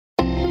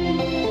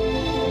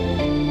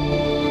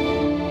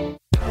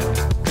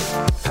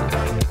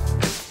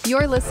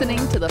You're listening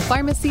to the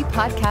Pharmacy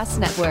Podcast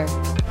Network.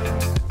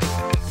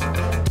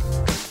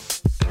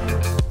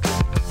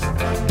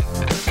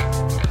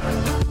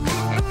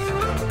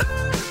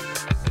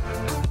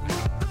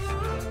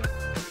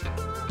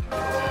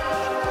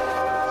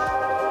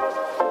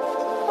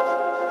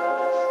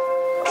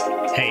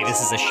 Hey, this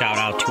is a shout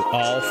out to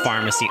all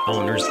pharmacy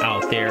owners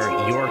out there.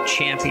 You're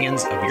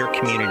champions of your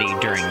community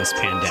during this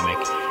pandemic.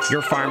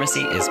 Your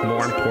pharmacy is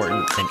more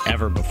important than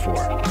ever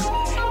before.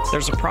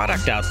 There's a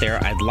product out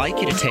there I'd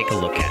like you to take a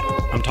look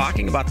at. I'm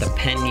talking about the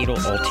Pen Needle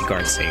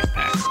UltiGuard Safe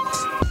Pack.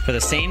 For the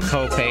same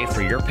copay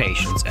for your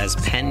patients as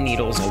pen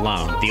needles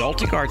alone, the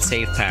UltiGuard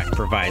Safe Pack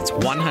provides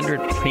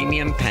 100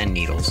 premium pen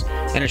needles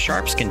and a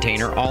sharps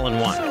container all in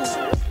one.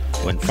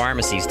 When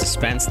pharmacies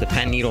dispense the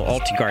Pen Needle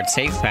UltiGuard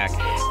Safe Pack,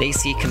 they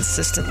see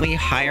consistently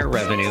higher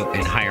revenue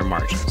and higher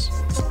margins.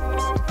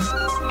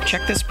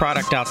 Check this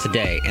product out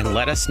today and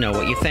let us know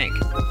what you think.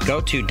 Go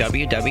to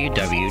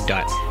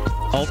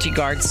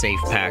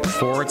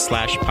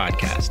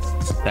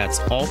www.ultiguardsafepack.com/podcast. That's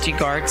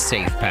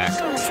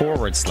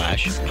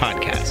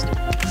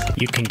ultiguardsafepack.com/podcast.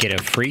 You can get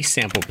a free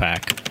sample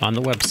pack on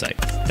the website.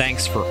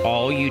 Thanks for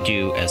all you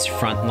do as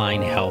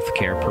frontline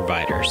healthcare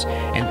providers.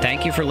 And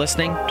thank you for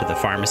listening to the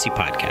Pharmacy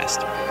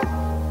Podcast.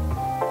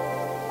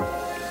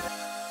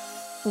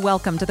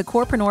 Welcome to the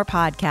Corpreneur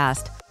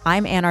Podcast.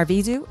 I'm Ann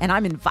Arvizu, and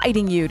I'm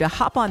inviting you to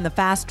hop on the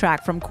fast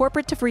track from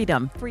corporate to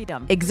freedom.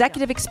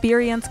 Executive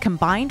experience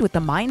combined with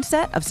the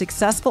mindset of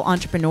successful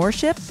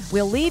entrepreneurship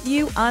will leave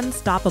you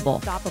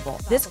unstoppable.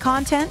 This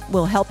content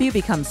will help you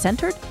become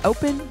centered,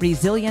 open,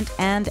 resilient,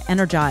 and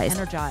energized.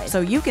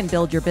 So you can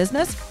build your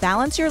business,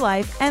 balance your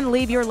life, and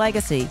leave your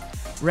legacy.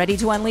 Ready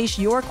to unleash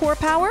your core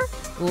power?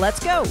 Let's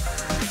go.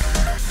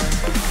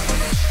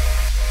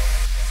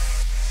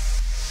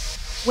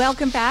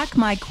 Welcome back,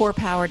 my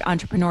core-powered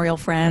entrepreneurial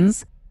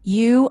friends.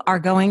 You are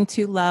going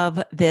to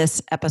love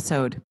this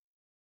episode.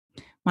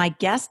 My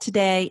guest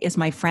today is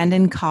my friend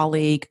and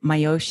colleague,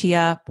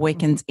 Myoshia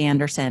Boykins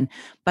Anderson.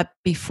 But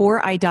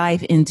before I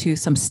dive into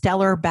some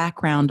stellar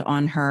background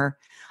on her,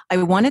 I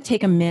want to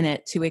take a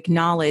minute to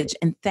acknowledge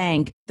and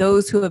thank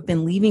those who have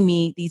been leaving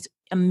me these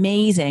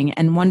amazing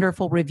and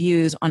wonderful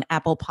reviews on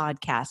Apple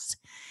Podcasts.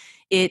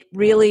 It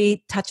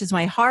really touches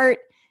my heart.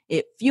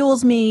 It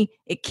fuels me.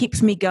 It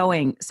keeps me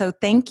going. So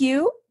thank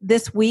you.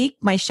 This week,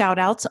 my shout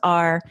outs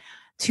are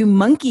to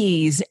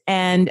Monkeys.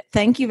 And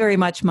thank you very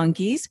much,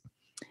 Monkeys.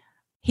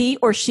 He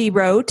or she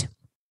wrote,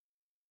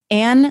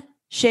 Anne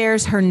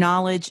shares her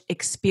knowledge,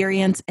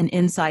 experience, and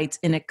insights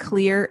in a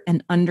clear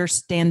and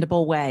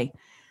understandable way.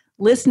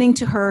 Listening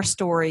to her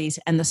stories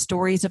and the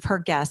stories of her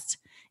guests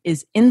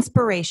is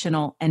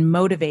inspirational and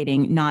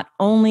motivating, not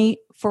only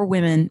for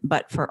women,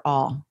 but for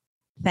all.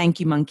 Thank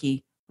you,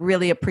 Monkey.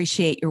 Really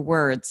appreciate your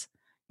words.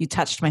 You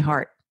touched my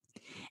heart.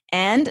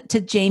 And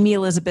to Jamie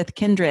Elizabeth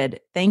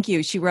Kindred, thank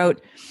you. She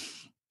wrote,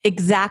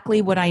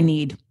 exactly what I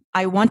need.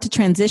 I want to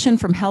transition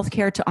from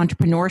healthcare to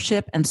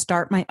entrepreneurship and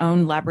start my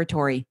own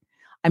laboratory.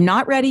 I'm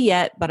not ready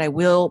yet, but I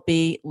will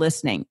be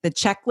listening. The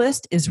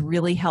checklist is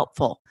really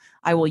helpful.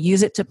 I will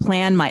use it to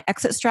plan my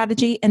exit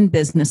strategy and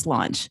business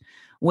launch.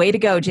 Way to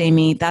go,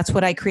 Jamie. That's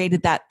what I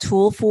created that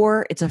tool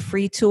for. It's a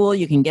free tool.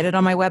 You can get it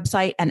on my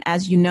website. And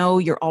as you know,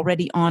 you're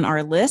already on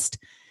our list.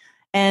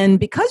 And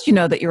because you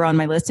know that you're on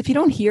my list, if you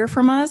don't hear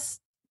from us,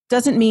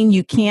 doesn't mean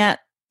you can't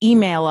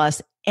email us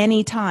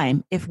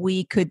anytime if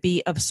we could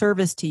be of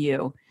service to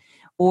you,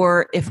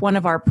 or if one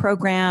of our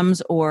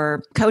programs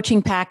or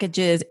coaching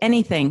packages,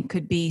 anything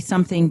could be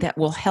something that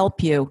will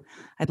help you.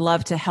 I'd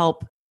love to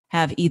help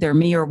have either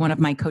me or one of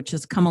my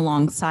coaches come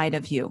alongside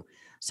of you.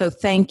 So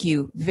thank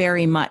you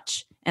very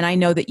much. And I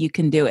know that you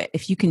can do it.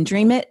 If you can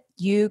dream it,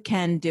 you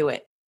can do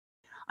it.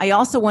 I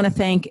also want to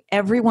thank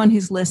everyone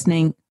who's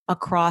listening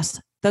across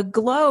the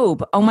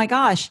globe. Oh my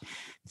gosh,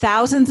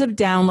 thousands of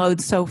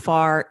downloads so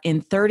far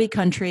in 30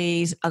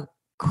 countries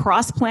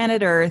across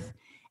planet Earth,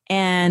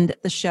 and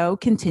the show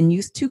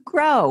continues to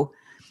grow.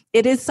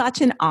 It is such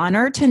an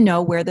honor to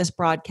know where this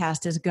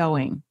broadcast is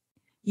going.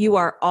 You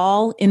are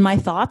all in my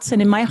thoughts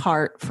and in my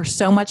heart for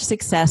so much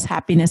success,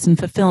 happiness, and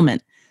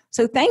fulfillment.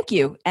 So thank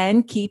you,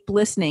 and keep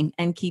listening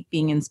and keep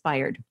being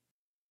inspired.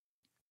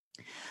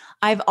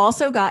 I've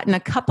also gotten a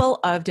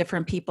couple of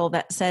different people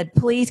that said,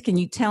 please, can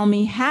you tell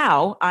me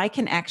how I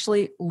can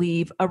actually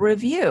leave a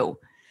review?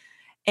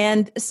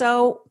 And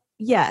so,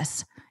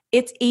 yes,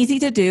 it's easy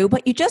to do,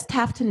 but you just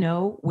have to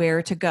know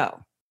where to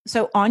go.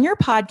 So on your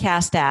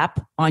podcast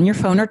app, on your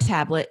phone or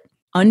tablet,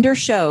 under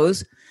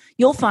shows,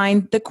 you'll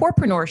find the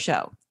Corpreneur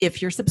Show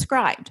if you're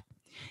subscribed.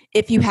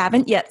 If you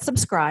haven't yet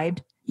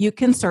subscribed, you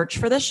can search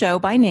for the show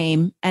by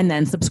name and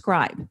then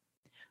subscribe.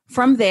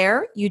 From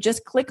there, you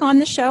just click on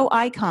the show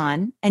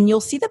icon and you'll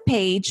see the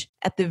page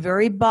at the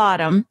very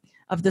bottom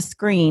of the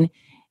screen.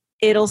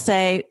 It'll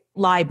say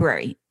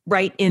library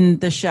right in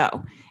the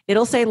show.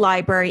 It'll say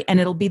library, and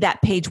it'll be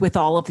that page with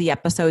all of the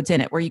episodes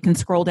in it where you can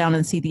scroll down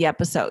and see the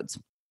episodes.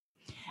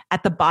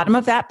 At the bottom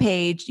of that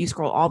page, you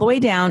scroll all the way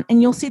down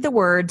and you'll see the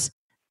words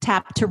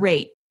tap to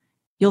rate.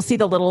 You'll see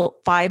the little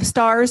 5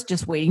 stars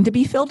just waiting to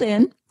be filled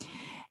in.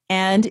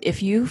 And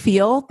if you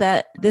feel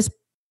that this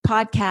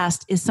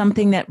podcast is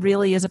something that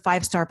really is a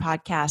 5-star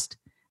podcast,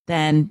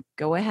 then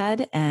go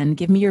ahead and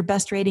give me your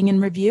best rating and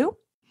review.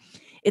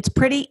 It's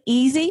pretty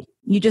easy.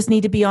 You just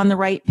need to be on the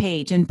right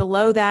page. And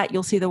below that,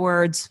 you'll see the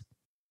words,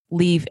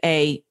 leave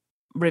a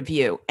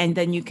review. And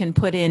then you can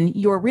put in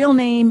your real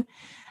name.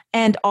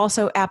 And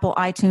also Apple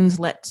iTunes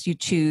lets you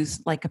choose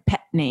like a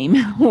pet name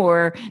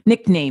or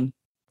nickname,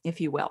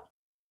 if you will.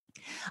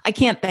 I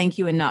can't thank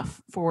you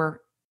enough for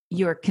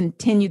your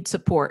continued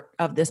support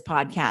of this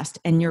podcast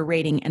and your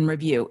rating and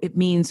review. It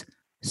means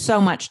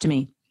so much to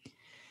me.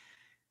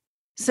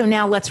 So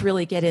now let's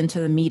really get into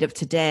the meat of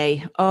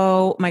today.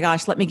 Oh my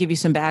gosh, let me give you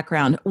some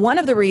background. One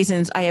of the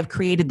reasons I have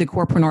created the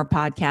Corepreneur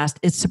podcast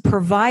is to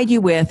provide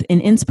you with an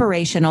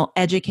inspirational,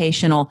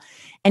 educational,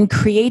 and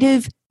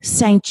creative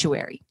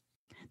sanctuary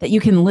that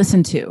you can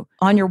listen to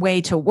on your way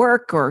to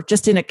work or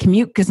just in a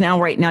commute, because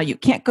right now you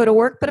can't go to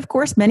work. But of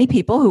course, many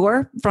people who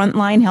are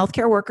frontline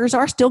healthcare workers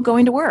are still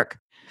going to work.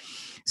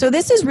 So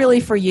this is really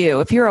for you.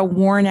 If you're a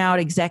worn out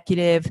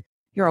executive,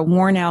 you're a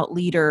worn out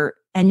leader,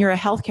 and you're a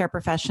healthcare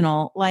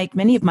professional, like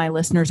many of my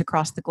listeners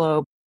across the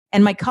globe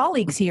and my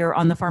colleagues here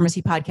on the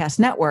Pharmacy Podcast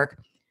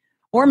Network,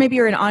 or maybe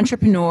you're an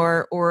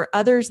entrepreneur or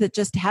others that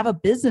just have a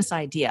business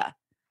idea.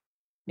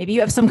 Maybe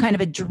you have some kind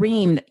of a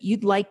dream that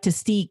you'd like to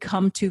see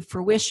come to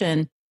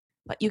fruition,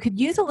 but you could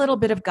use a little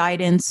bit of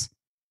guidance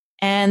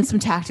and some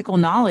tactical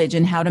knowledge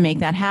in how to make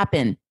that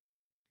happen.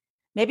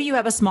 Maybe you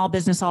have a small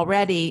business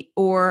already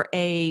or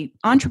a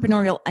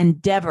entrepreneurial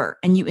endeavor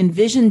and you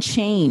envision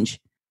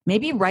change,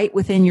 maybe right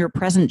within your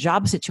present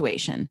job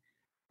situation.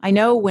 I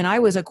know when I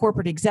was a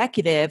corporate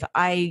executive,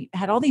 I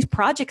had all these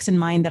projects in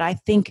mind that I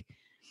think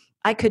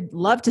I could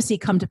love to see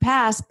come to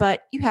pass,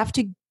 but you have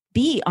to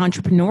be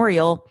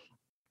entrepreneurial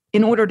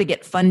in order to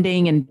get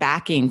funding and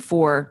backing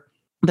for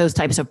those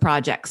types of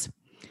projects.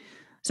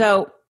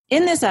 So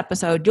in this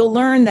episode, you'll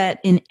learn that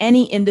in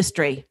any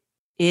industry,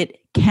 it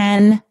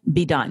can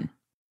be done.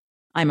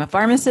 I'm a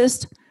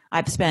pharmacist.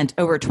 I've spent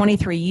over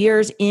 23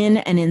 years in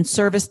and in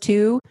service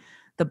to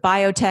the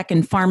biotech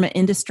and pharma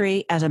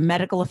industry as a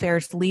medical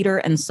affairs leader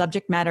and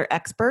subject matter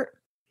expert.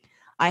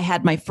 I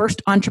had my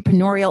first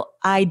entrepreneurial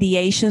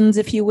ideations,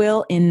 if you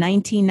will, in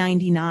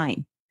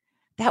 1999.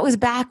 That was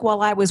back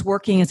while I was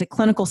working as a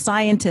clinical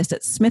scientist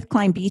at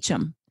SmithKline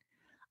Beecham.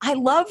 I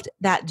loved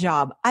that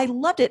job. I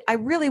loved it. I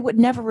really would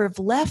never have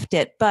left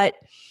it, but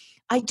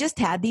I just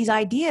had these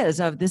ideas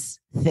of this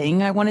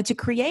thing I wanted to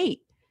create.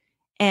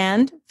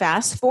 And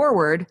fast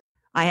forward,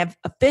 I have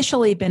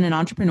officially been an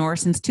entrepreneur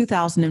since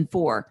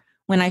 2004.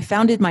 When I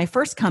founded my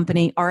first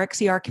company,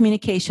 RxER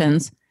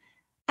Communications,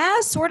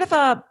 as sort of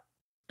a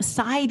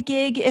side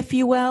gig, if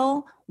you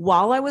will,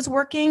 while I was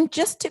working,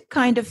 just to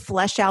kind of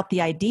flesh out the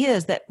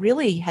ideas that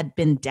really had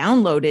been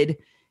downloaded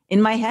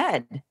in my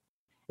head.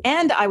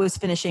 And I was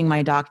finishing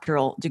my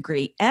doctoral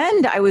degree,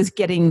 and I was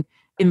getting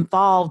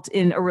involved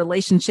in a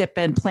relationship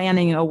and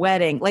planning a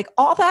wedding. Like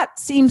all that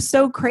seems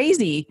so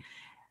crazy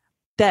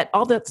that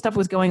all that stuff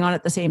was going on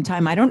at the same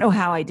time. I don't know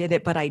how I did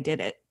it, but I did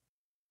it.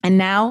 And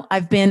now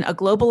I've been a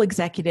global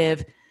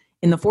executive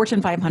in the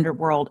Fortune 500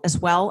 world, as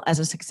well as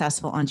a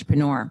successful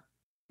entrepreneur.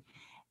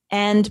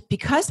 And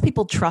because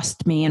people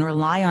trust me and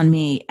rely on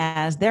me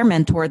as their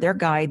mentor, their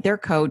guide, their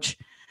coach,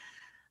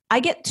 I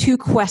get 2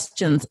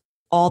 questions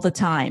all the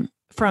time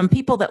from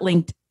people that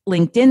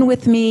linked in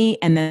with me,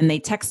 and then they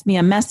text me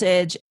a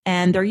message,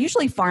 and they're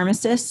usually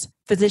pharmacists,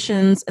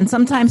 physicians, and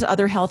sometimes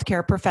other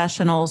healthcare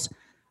professionals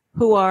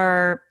who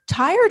are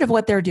tired of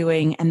what they're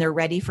doing and they're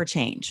ready for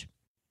change.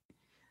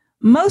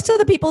 Most of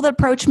the people that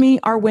approach me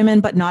are women,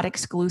 but not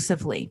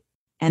exclusively.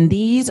 And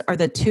these are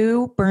the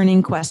 2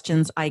 burning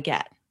questions I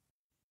get.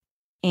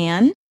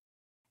 Anne,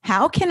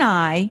 how can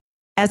I,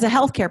 as a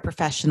healthcare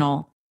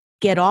professional,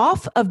 get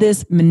off of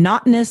this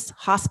monotonous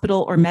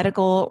hospital or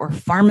medical or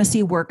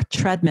pharmacy work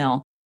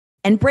treadmill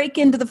and break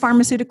into the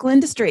pharmaceutical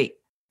industry?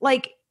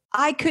 Like,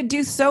 I could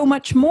do so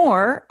much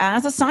more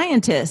as a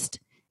scientist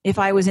if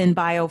I was in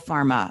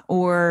biopharma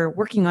or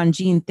working on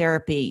gene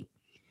therapy.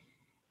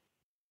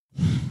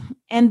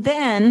 And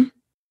then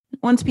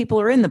once people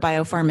are in the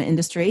biopharma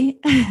industry,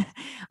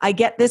 I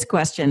get this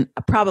question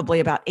probably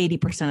about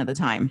 80% of the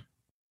time.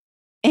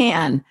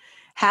 And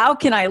how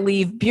can I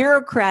leave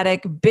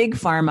bureaucratic big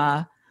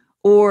pharma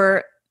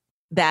or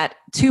that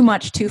too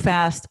much, too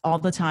fast, all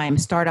the time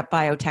startup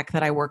biotech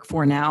that I work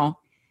for now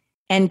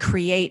and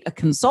create a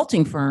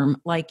consulting firm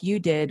like you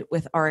did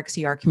with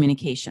RxER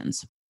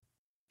Communications?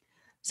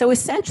 So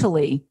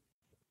essentially,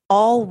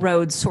 all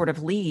roads sort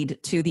of lead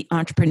to the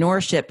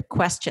entrepreneurship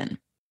question.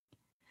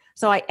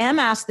 So I am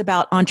asked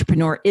about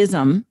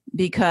entrepreneurism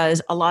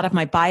because a lot of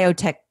my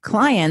biotech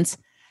clients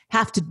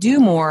have to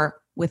do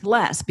more with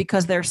less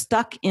because they're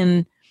stuck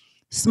in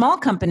small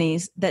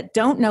companies that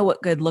don't know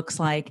what good looks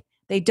like.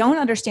 They don't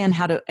understand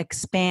how to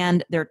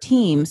expand their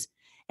teams.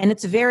 And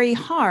it's very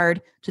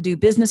hard to do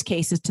business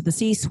cases to the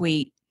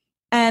C-suite.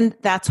 And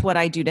that's what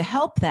I do to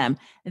help them.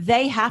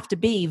 They have to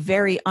be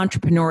very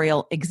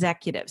entrepreneurial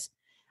executives.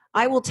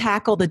 I will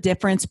tackle the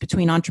difference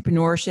between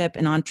entrepreneurship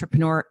and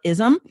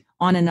entrepreneurism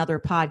on another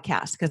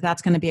podcast because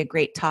that's going to be a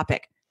great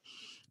topic.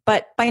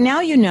 But by now,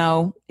 you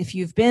know, if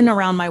you've been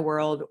around my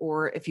world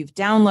or if you've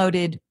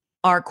downloaded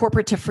our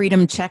Corporate to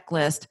Freedom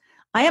checklist,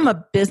 I am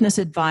a business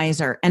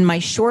advisor, and my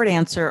short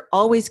answer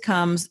always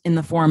comes in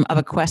the form of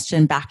a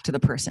question back to the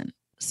person.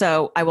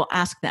 So I will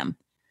ask them,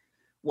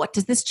 what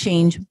does this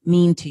change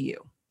mean to you?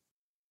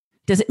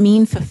 Does it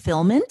mean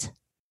fulfillment?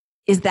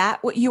 Is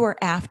that what you are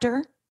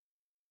after?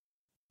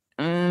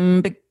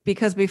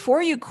 Because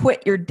before you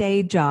quit your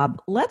day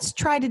job, let's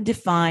try to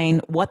define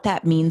what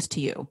that means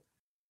to you.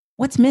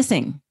 What's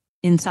missing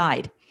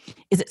inside?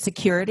 Is it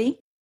security?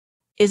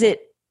 Is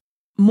it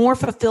more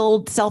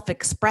fulfilled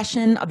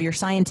self-expression of your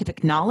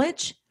scientific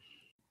knowledge?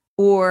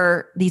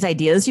 Or these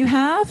ideas you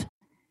have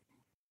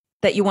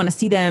that you want to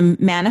see them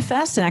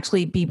manifest and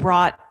actually be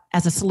brought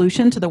as a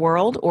solution to the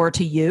world or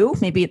to you?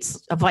 Maybe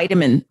it's a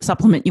vitamin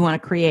supplement you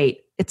want to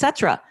create,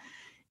 etc.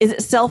 Is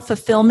it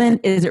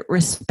self-fulfillment? Is it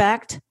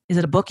respect? Is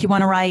it a book you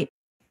want to write?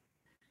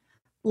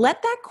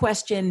 Let that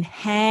question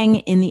hang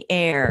in the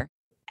air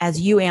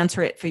as you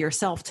answer it for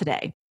yourself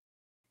today.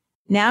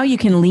 Now you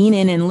can lean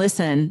in and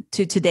listen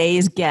to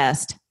today's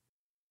guest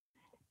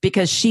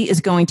because she is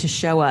going to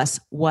show us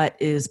what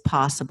is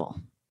possible.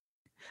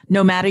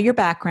 No matter your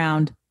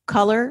background,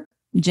 color,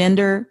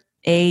 gender,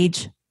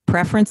 age,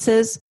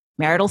 preferences,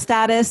 marital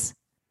status,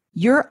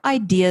 your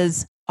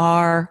ideas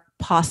are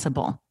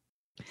possible.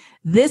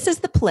 This is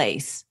the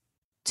place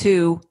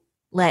to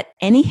let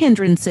any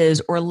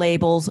hindrances or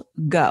labels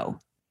go.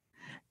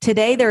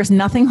 Today, there's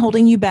nothing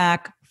holding you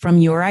back from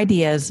your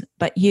ideas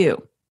but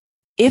you.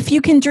 If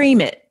you can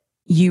dream it,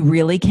 you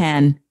really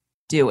can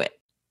do it.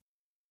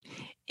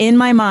 In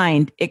my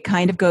mind, it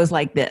kind of goes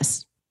like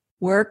this: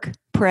 work,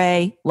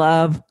 pray,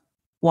 love,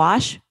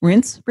 wash,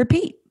 rinse,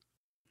 repeat.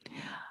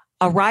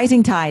 A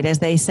rising tide, as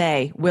they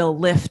say, will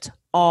lift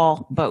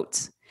all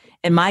boats.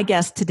 And my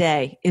guest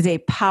today is a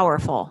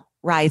powerful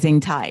rising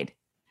tide.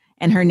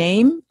 And her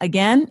name,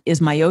 again,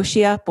 is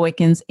Myoshia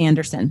Boykins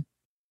Anderson.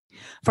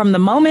 From the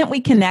moment we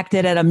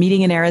connected at a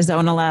meeting in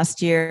Arizona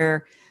last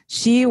year,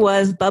 she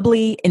was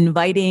bubbly,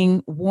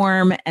 inviting,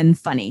 warm, and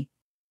funny.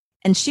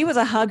 And she was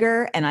a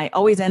hugger, and I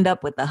always end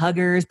up with the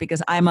huggers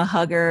because I'm a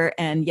hugger.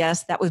 And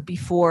yes, that was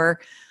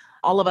before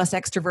all of us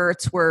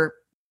extroverts were,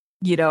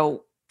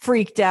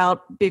 freaked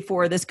out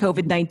before this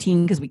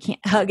COVID-19 because we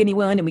can't hug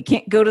anyone and we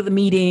can't go to the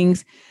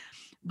meetings.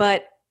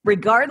 But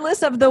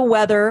regardless of the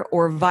weather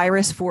or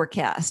virus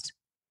forecast,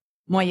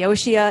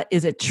 Myoshia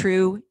is a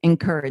true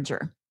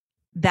encourager.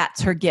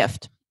 That's her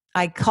gift.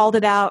 I called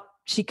it out.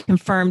 She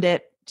confirmed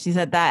it. She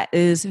said, that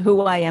is who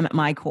I am at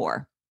my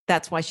core.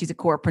 That's why she's a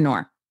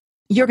corepreneur.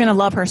 You're going to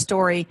love her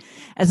story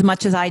as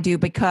much as I do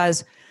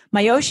because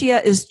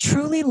Myoshia is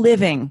truly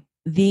living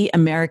the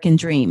American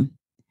dream.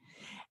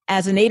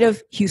 As a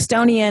native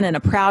Houstonian and a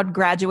proud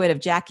graduate of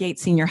Jack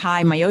Yates Senior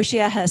High,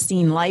 Myoshia has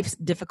seen life's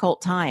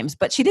difficult times,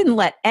 but she didn't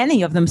let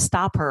any of them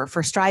stop her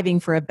for striving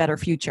for a better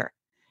future.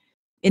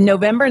 In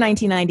November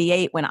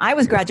 1998, when I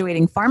was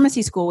graduating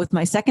pharmacy school with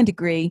my second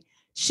degree,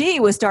 she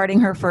was starting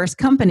her first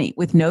company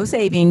with no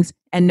savings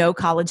and no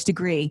college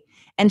degree,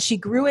 and she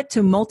grew it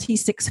to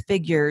multi-six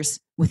figures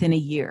within a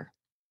year.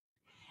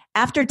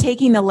 After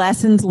taking the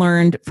lessons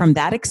learned from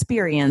that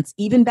experience,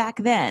 even back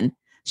then,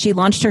 she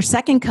launched her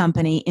second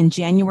company in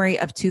January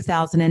of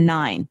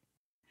 2009.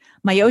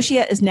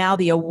 Myoshia is now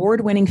the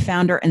award-winning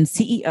founder and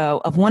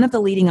CEO of one of the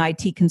leading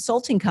IT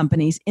consulting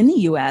companies in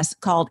the U.S.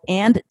 called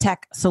And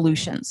Tech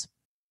Solutions.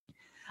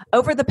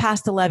 Over the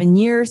past 11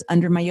 years,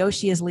 under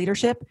Myoshia's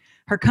leadership,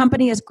 her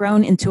company has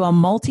grown into a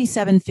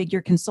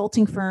multi-seven-figure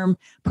consulting firm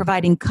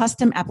providing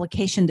custom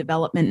application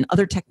development and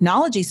other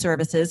technology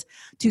services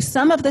to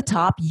some of the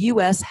top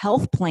U.S.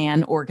 health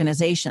plan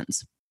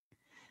organizations.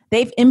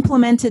 They've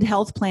implemented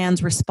health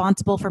plans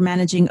responsible for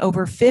managing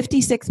over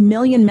 56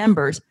 million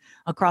members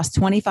across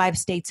 25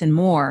 states and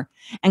more,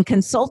 and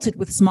consulted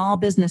with small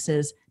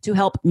businesses to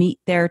help meet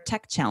their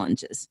tech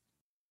challenges.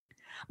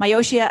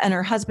 Myoshia and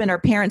her husband are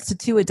parents to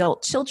 2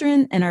 adult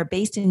children and are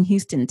based in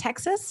Houston,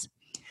 Texas.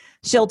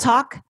 She'll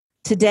talk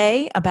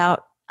today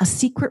about a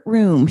secret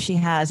room she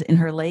has in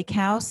her lake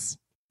house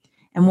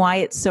and why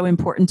it's so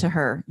important to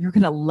her. You're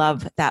going to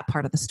love that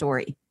part of the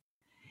story.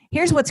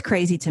 Here's what's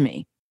crazy to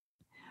me.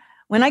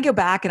 When I go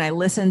back and I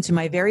listen to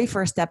my very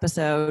first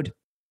episode,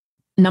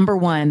 number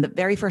 1, the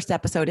very first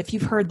episode, if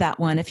you've heard that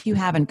one, if you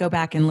haven't, go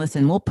back and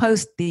listen. We'll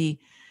post the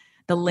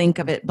link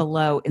of it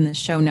below in the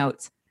show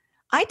notes.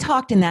 I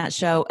talked in that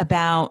show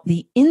about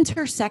the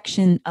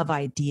intersection of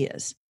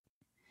ideas.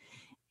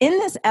 In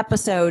this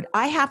episode,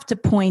 I have to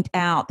point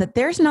out that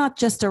there's not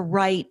just a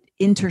right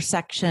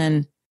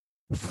intersection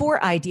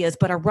for ideas,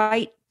 but a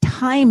right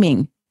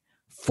timing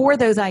for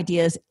those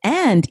ideas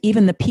and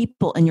even the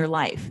people in your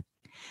life.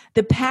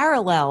 The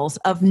parallels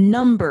of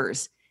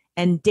numbers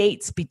and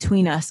dates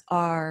between us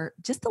are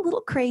just a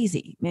little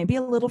crazy, maybe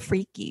a little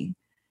freaky.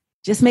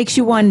 Just makes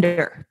you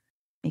wonder,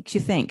 makes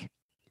you think.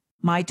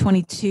 My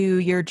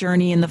 22-year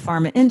journey in the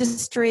pharma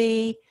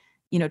industry,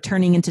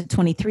 turning into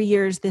 23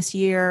 years this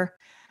year,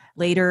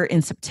 later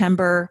in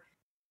September.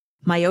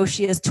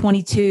 Myoshia is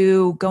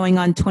 22, going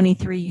on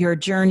 23-year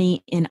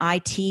journey in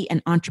IT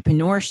and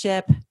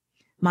entrepreneurship.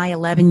 My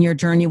 11-year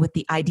journey with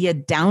the idea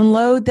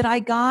download that I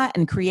got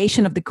and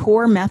creation of the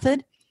core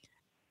method.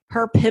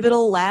 Her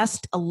pivotal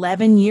last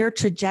 11-year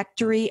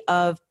trajectory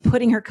of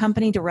putting her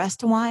company to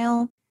rest a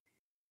while.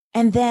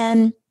 And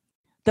then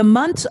the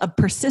months of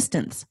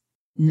persistence,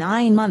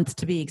 9 months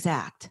to be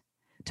exact,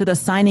 to the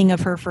signing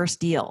of her first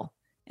deal.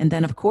 And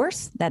then, of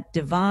course, that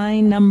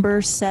divine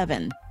number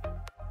 7.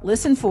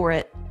 Listen for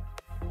it.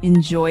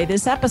 Enjoy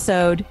this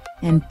episode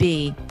and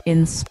be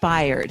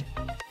inspired.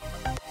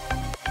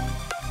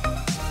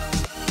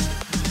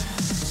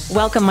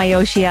 Welcome,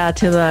 Myoshia,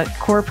 to the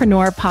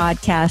Corepreneur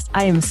podcast.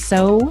 I am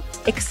so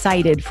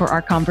excited for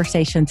our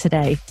conversation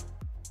today.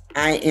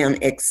 I am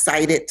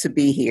excited to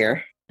be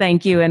here.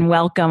 Thank you and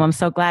welcome. I'm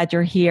so glad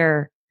you're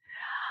here.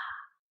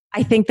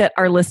 I think that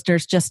our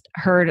listeners just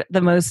heard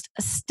the most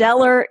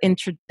stellar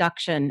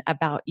introduction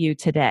about you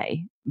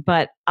today,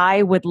 but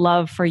I would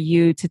love for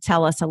you to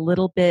tell us a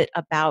little bit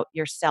about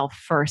yourself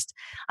first.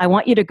 I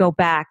want you to go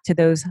back to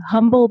those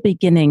humble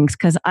beginnings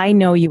because I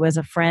know you as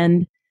a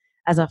friend,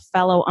 as a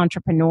fellow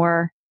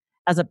entrepreneur,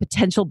 as a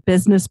potential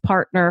business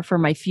partner for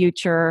my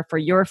future, for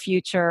your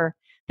future,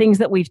 things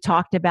that we've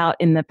talked about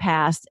in the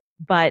past.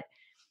 But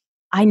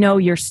I know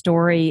your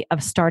story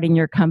of starting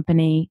your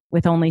company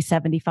with only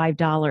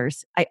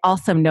 $75. I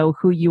also know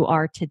who you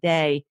are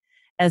today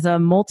as a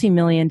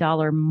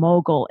multi-million-dollar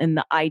mogul in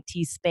the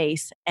IT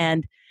space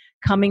and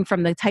coming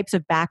from the types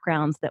of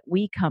backgrounds that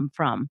we come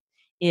from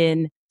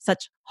in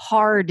such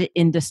hard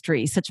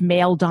industries, such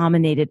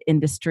male-dominated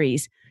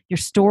industries. Your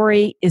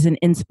story is an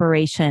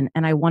inspiration,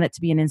 and I want it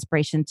to be an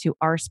inspiration to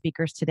our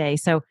speakers today.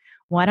 So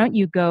why don't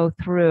you go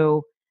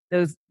through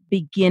those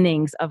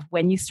beginnings of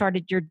when you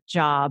started your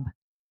job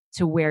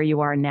to where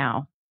you are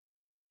now?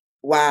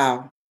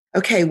 Wow.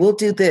 Okay, we'll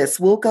do this.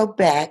 We'll go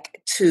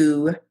back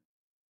to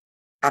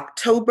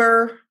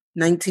October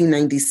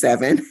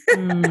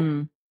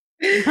 1997.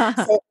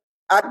 So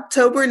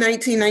October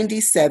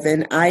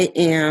 1997, I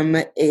am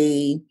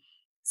a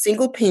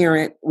single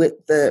parent with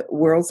the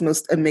world's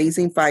most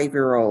amazing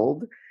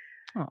 5-year-old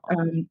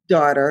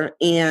daughter,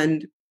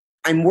 and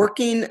I'm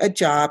working a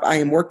job. I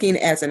am working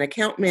as an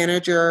account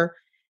manager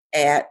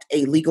at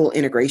a legal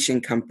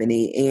integration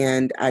company.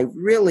 And I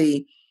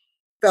really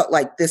felt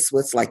like this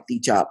was like the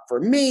job for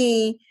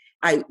me.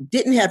 I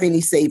didn't have any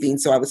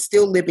savings, so I was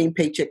still living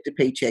paycheck to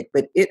paycheck,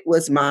 but it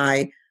was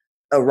my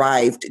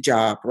arrived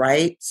job,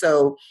 right?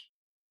 So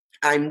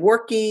I'm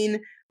working,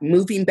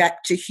 moving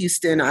back to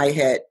Houston. I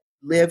had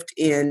lived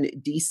in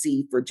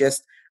DC for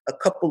just a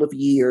couple of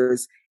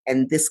years,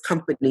 and this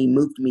company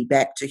moved me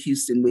back to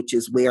Houston, which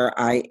is where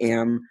I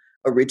am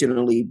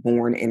originally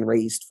born and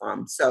raised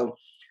from. So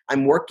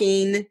I'm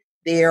working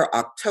there.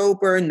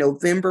 October,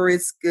 November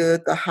is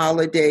good. The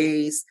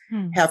holidays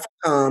have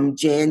come.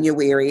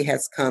 January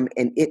has come,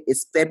 and it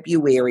is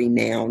February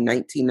now,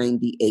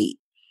 1998.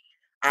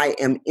 I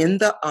am in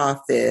the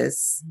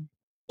office,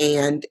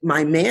 and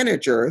my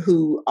manager,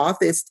 who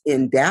officed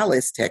in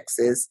Dallas,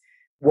 Texas,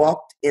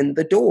 walked in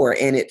the door,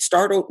 and it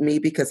startled me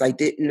because I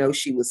didn't know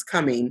she was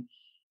coming.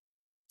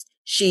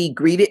 She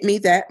greeted me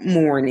that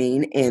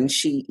morning, and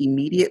she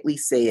immediately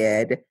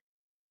said,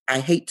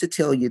 "I hate to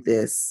tell you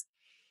this,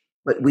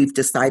 but we've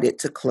decided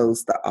to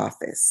close the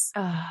office."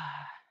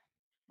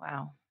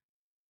 Wow.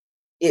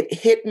 It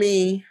hit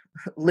me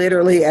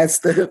literally, as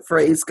the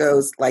phrase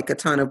goes, like a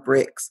ton of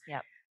bricks.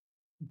 Yep.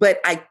 But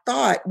I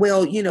thought,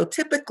 well,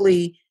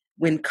 typically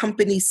when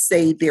companies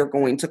say they're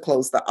going to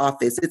close the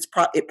office,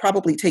 it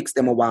probably takes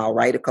them a while,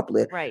 right? A couple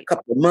of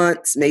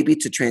months, maybe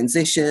to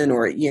transition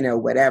or,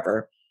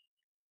 whatever.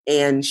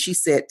 And she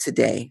said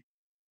today.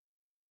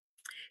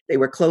 They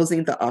were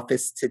closing the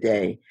office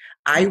today.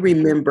 I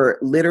remember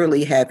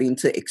literally having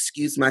to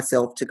excuse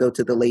myself to go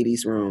to the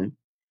ladies' room.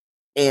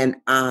 And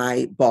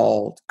I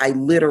bawled. I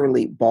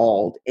literally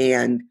bawled.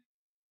 And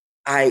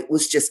I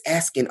was just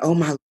asking, oh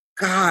my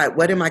God,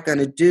 what am I going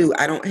to do?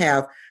 I don't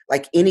have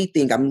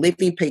anything. I'm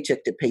living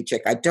paycheck to paycheck.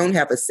 I don't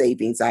have a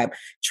savings. I'm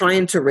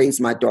trying to raise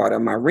my daughter.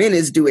 My rent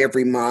is due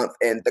every month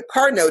and the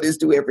car note is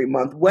due every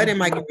month. What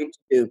am I going to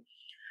do?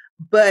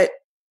 But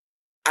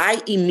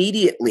I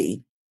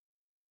immediately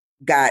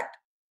got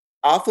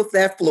off of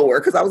that floor,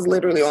 because I was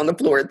literally on the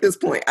floor at this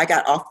point. I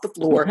got off the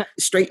floor,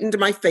 straightened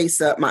my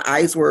face up. My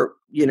eyes were,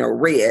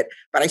 red,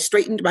 but I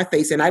straightened my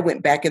face and I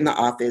went back in the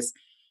office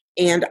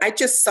and I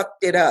just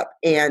sucked it up.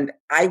 And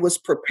I was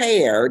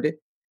prepared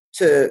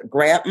to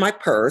grab my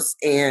purse,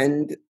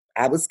 and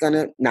I was going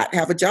to not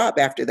have a job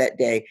after that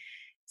day.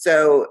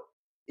 So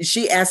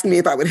she asked me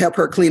if I would help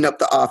her clean up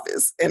the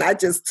office. And I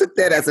just took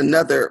that as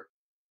another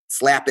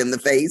slap in the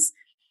face.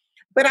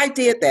 But I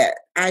did that.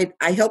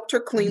 I helped her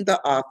clean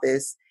the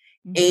office.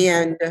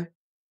 And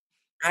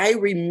I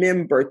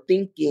remember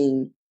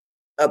thinking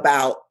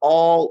about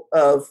all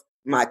of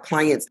my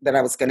clients that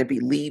I was going to be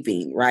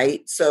leaving,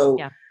 right? So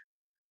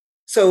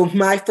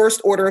my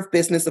first order of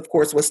business, of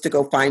course, was to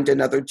go find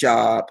another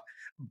job.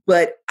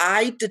 But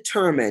I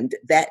determined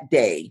that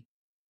day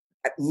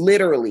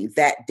literally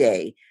that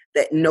day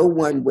that no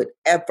one would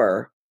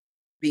ever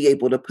be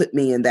able to put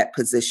me in that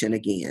position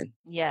again.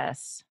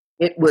 Yes.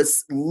 It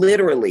was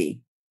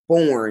literally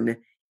born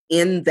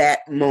in that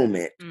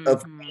moment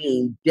of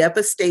being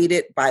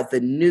devastated by the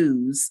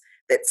news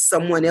that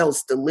someone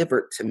else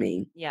delivered to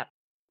me. Yeah.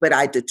 But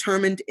I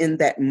determined in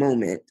that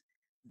moment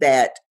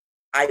that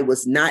I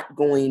was not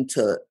going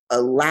to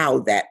allow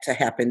that to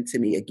happen to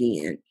me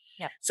again.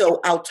 Yep. So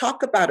I'll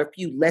talk about a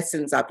few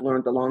lessons I've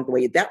learned along the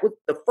way. That was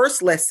the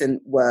first lesson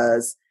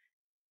was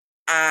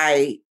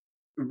I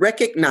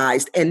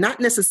recognized, and not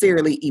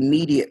necessarily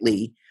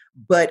immediately,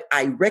 but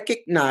I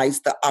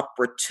recognized the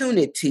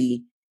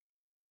opportunity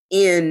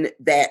in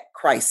that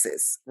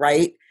crisis,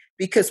 right?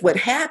 Because what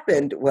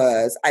happened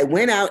was I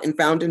went out and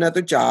found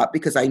another job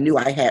because I knew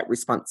I had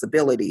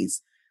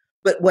responsibilities.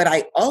 But what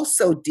I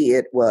also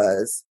did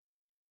was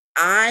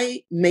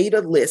I made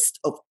a list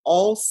of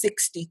all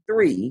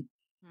 63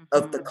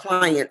 of the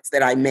clients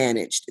that I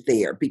managed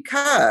there,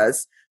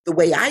 because the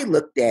way I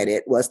looked at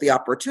it was the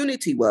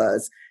opportunity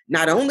was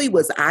not only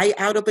was I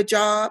out of a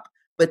job,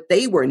 but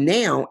they were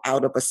now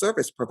out of a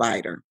service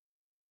provider.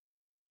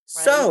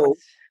 Right. So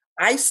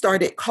I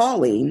started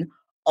calling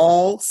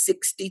all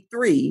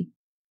 63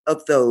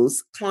 of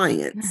those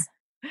clients.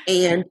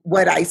 And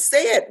what I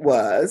said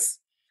was,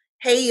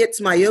 hey, it's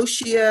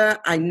Myoshia.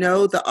 I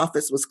know the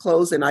office was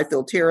closed and I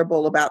feel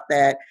terrible about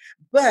that.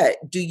 But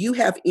do you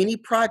have any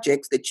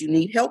projects that you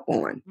need help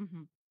on?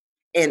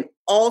 And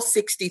all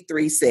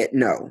 63 said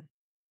no.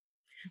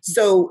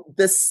 So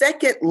the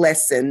second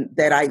lesson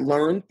that I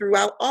learned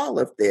throughout all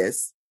of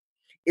this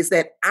is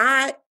that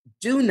I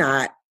do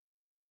not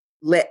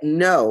let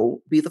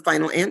no be the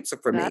final answer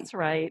for me. That's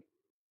right.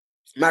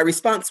 My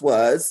response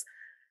was,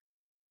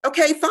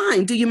 okay,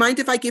 fine. Do you mind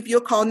if I give you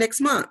a call next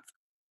month?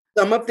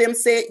 Some of them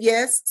said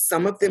yes,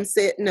 some of them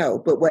said no.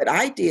 But what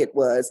I did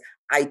was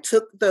I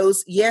took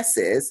those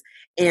yeses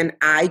and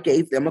I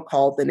gave them a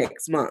call the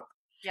next month.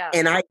 Yeah.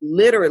 And I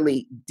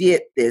literally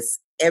did this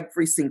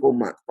every single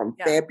month from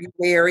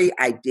February.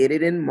 I did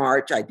it in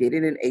March. I did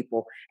it in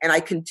April. And I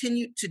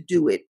continued to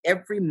do it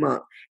every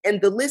month. And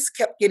the list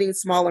kept getting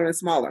smaller and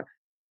smaller.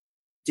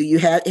 Do you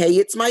have, hey,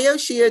 it's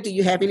Myoshia. Do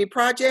you have any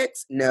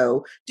projects?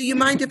 No. Do you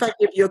mind if I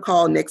give you a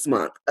call next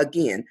month?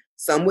 Again,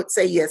 some would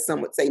say yes, some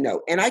would say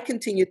no. And I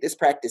continued this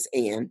practice,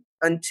 Ann,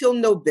 until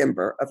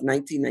November of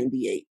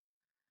 1998.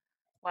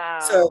 Wow.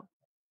 So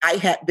I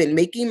had been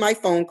making my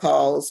phone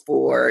calls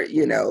for,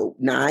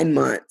 9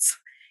 months.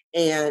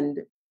 And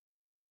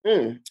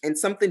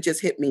something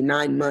just hit me.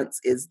 9 months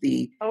is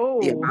the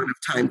amount of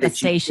time that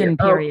gestation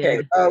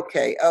period.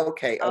 Okay.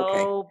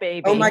 Oh,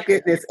 baby. Oh my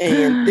goodness,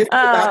 Ann, this is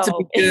about to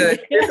be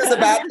good. This is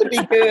about to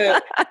be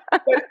good.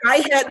 But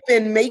I had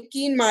been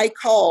making my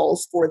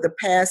calls for the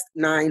past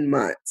 9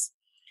 months.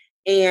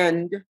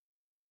 And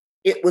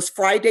it was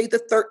Friday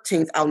the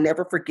 13th. I'll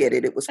never forget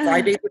it. It was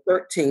Friday the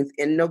 13th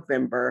in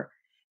November.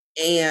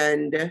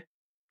 And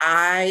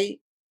I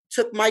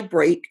took my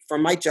break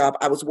from my job.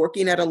 I was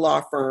working at a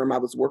law firm. I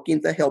was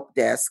working the help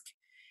desk.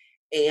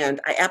 And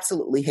I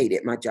absolutely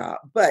hated my job,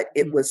 but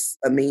it was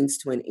a means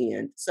to an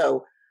end.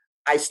 So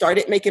I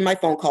started making my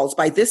phone calls.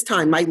 By this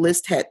time, my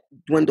list had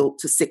dwindled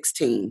to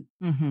 16.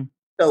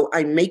 So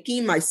I'm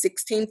making my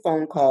 16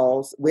 phone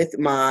calls with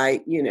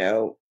my,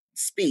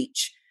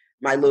 speech,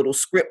 my little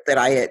script that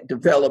I had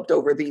developed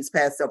over these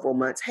past several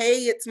months.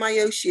 Hey, it's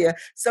Myoshia.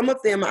 Some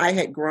of them I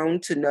had grown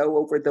to know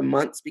over the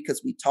months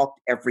because we talked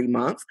every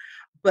month.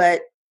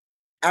 But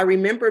I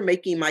remember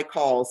making my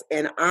calls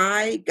and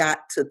I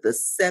got to the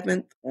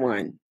 7th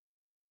one.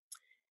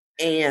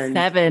 And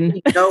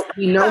 7.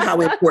 We know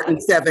how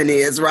important 7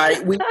 is,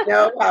 right? We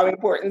know how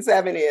important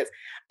 7 is.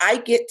 I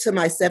get to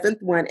my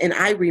 7th one and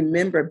I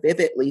remember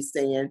vividly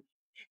saying,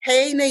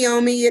 hey,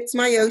 Naomi, it's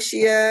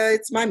Myoshia.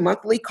 It's my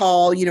monthly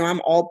call.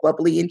 I'm all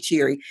bubbly and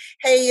cheery.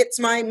 Hey, it's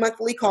my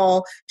monthly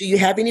call. Do you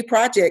have any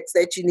projects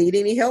that you need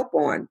any help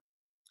on?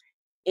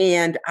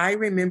 And I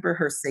remember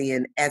her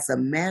saying, as a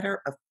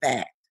matter of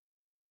fact,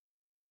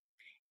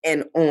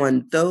 and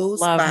on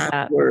those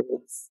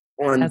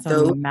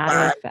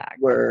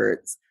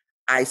words,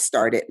 I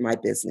started my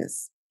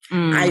business.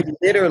 I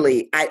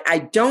literally,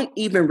 I don't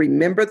even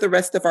remember the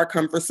rest of our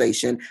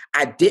conversation.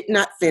 I did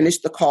not finish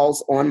the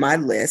calls on my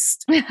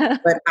list,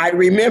 but I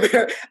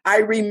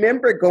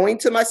remember going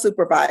to my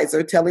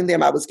supervisor, telling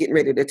them I was getting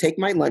ready to take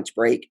my lunch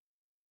break.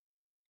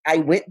 I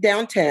went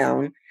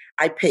downtown.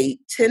 I paid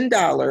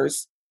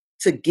 $10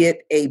 to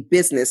get a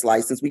business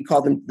license. We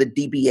call them the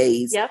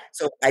DBAs. Yep.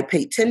 So I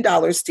paid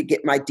 $10 to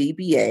get my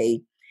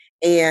DBA.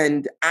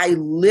 And I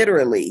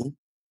literally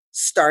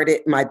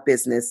started my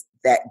business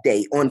that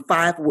day on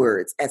 5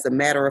 words. As a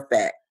matter of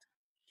fact,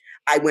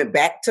 I went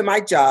back to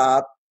my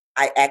job.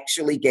 I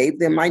actually gave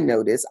them my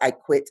notice. I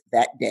quit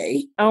that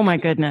day. Oh my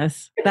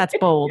goodness. That's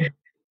bold.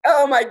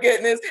 Oh my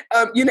goodness.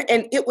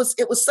 And it was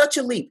such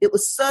a leap. It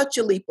was such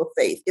a leap of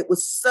faith.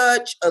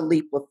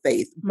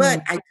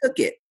 But I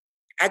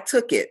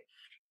took it.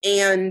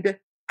 And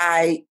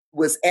I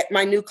was at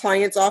my new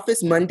client's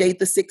office Monday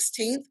the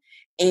 16th.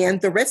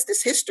 And the rest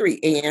is history.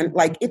 And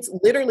like, it's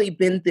literally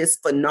been this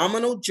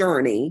phenomenal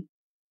journey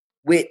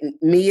with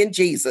me and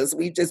Jesus.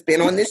 We've just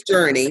been on this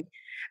journey,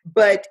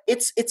 but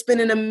it's been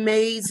an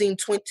amazing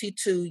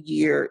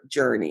 22-year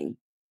journey.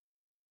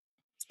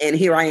 And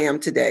here I am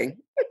today.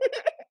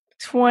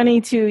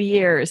 22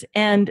 years.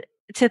 And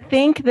to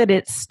think that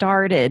it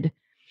started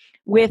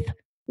with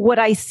what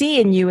I see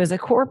in you as a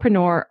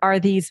corepreneur are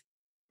these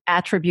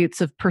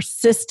attributes of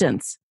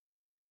persistence,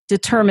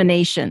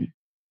 determination,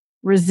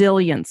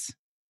 resilience,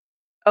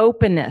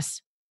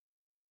 openness,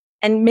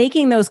 and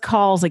making those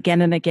calls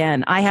again and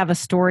again. I have a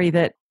story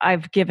that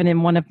I've given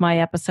in one of my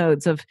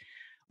episodes of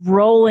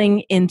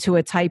rolling into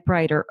a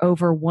typewriter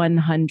over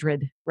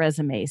 100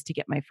 resumes to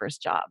get my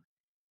first job.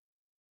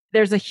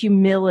 There's a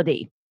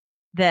humility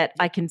that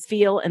I can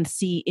feel and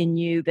see in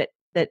you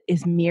that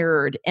is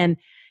mirrored. And,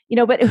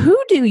 but who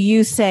do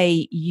you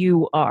say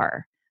you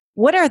are?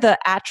 What are the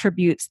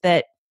attributes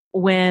that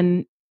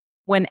when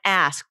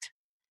asked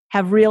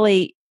have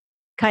really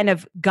kind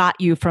of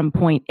got you from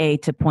point A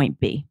to point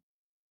B?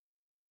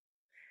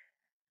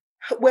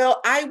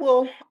 Well,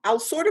 I'll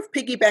sort of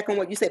piggyback on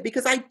what you said,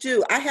 because I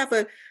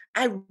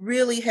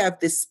really have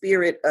this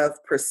spirit of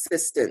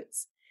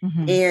persistence.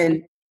 Mm-hmm.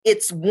 And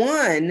it's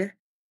one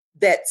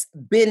that's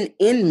been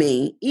in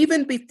me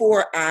even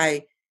before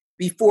I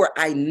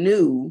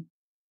knew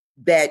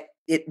that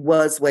it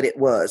was what it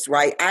was,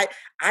 right?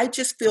 I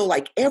just feel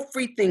like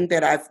everything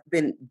that I've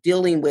been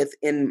dealing with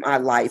in my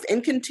life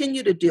and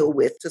continue to deal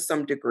with to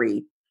some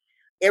degree,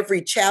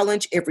 every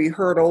challenge, every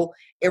hurdle,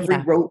 every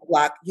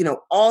roadblock,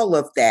 all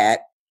of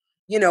that,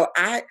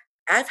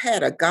 I've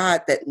had a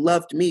God that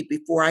loved me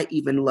before I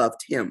even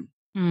loved him,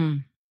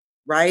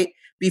 right?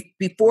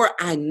 Before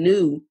I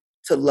knew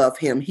to love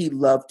him, he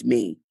loved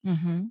me.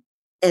 Mm-hmm.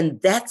 And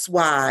that's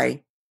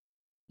why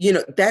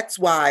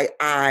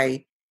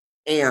I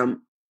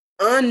am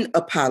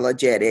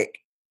unapologetic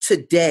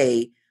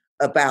today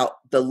about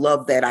the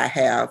love that I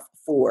have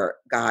for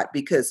God,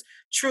 because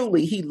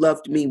truly he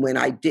loved me when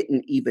I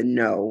didn't even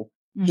know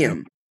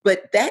him.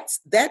 But that's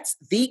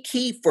the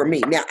key for me.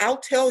 Now, I'll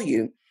tell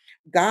you,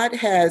 God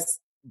has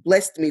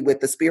blessed me with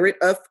the spirit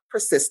of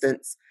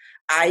persistence.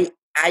 I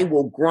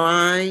will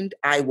grind.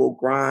 I will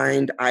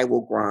grind. I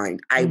will grind.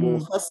 I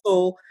will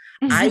hustle.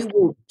 I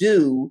will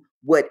do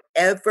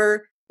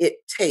whatever it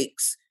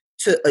takes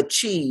to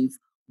achieve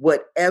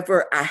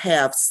whatever I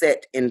have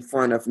set in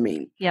front of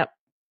me. Yep.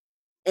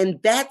 And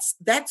that's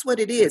what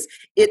it is.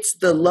 It's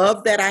the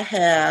love that I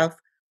have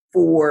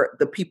for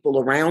the people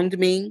around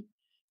me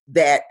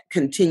that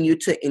continue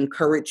to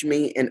encourage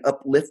me and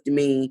uplift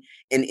me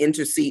and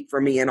intercede for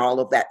me and all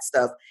of that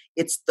stuff.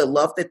 It's the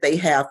love that they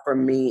have for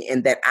me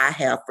and that I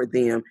have for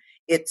them.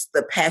 It's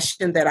the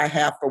passion that I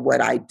have for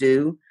what I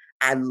do.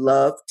 I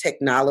love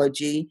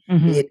technology.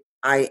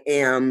 I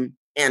am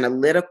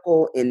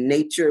analytical in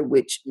nature,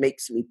 which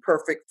makes me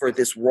perfect for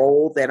this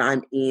role that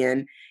I'm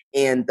in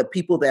and the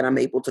people that I'm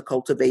able to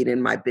cultivate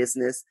in my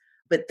business.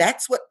 But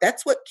that's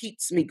what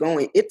keeps me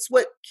going. It's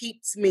what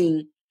keeps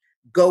me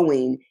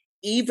going,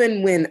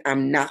 even when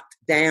I'm knocked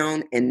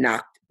down and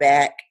knocked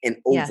back and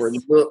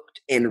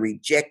overlooked and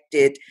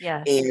rejected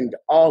and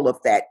all of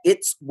that.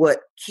 It's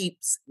what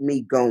keeps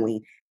me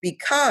going,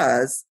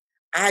 because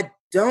I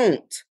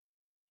don't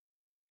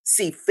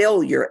see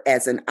failure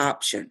as an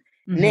option.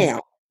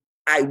 Now,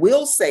 I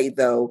will say,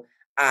 though,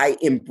 I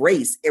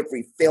embrace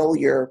every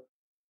failure,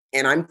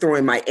 and I'm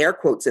throwing my air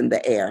quotes in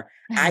the air.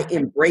 I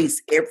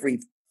embrace every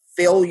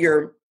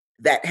failure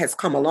that has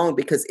come along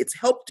because it's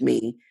helped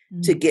me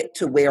to get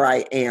to where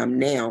I am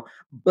now.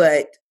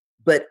 But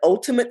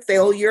ultimate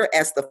failure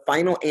as the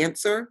final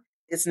answer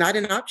is not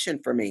an option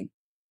for me.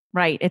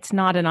 Right. It's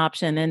not an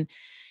option. And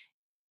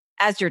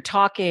as you're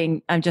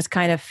talking, I'm just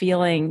kind of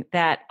feeling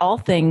that all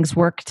things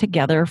work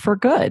together for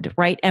good,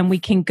 right? And we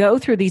can go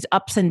through these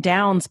ups and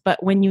downs,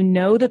 but when you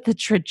know that the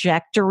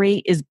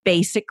trajectory is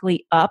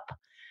basically up,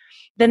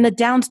 then the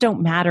downs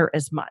don't matter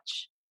as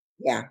much.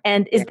 Yeah.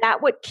 And is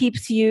that what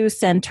keeps you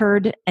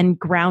centered and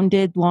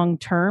grounded long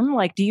term?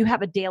 Like, do you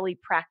have a daily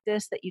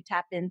practice that you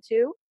tap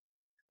into?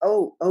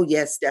 Oh,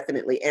 yes,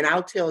 definitely. And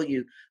I'll tell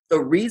you, the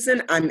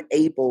reason I'm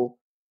able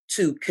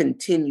to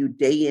continue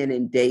day in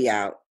and day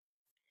out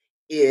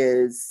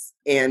is,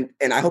 and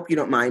I hope you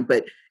don't mind,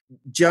 but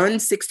John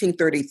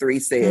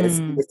 16:33 says,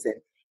 listen,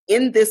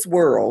 in this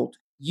world,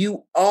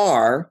 you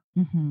are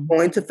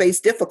going to face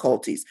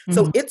difficulties.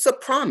 So it's a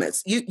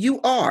promise. You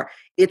are.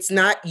 It's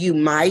not you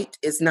might.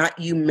 It's not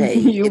you may.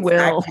 You it's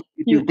will.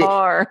 You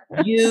are.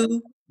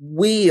 You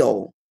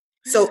will.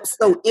 So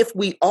if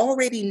we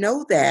already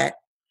know that,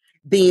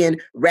 then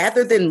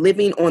rather than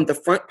living on the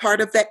front part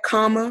of that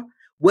comma,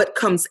 what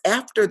comes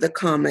after the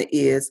comma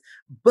is,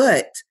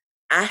 but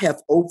I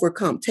have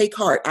overcome. Take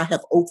heart. I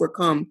have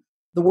overcome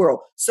the world.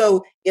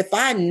 So if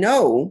I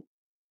know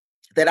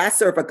that I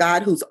serve a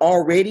God who's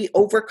already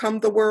overcome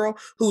the world,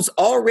 who's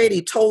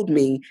already told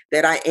me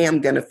that I am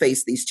going to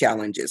face these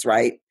challenges,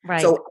 right? Right.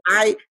 So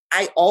I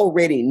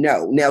already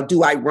know. Now,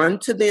 do I run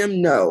to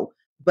them? No,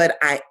 but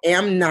I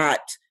am not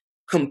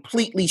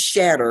completely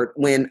shattered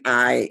when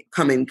I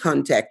come in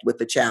contact with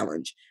a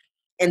challenge.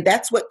 And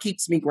that's what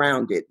keeps me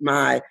grounded.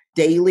 My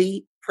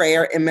daily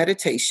prayer and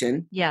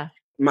meditation. Yeah.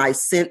 My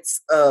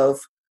sense of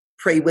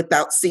pray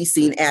without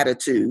ceasing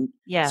attitude.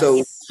 Yes.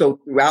 So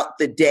throughout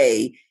the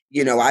day,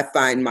 I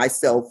find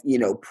myself,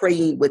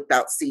 praying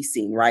without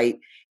ceasing, right?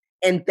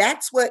 And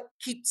that's what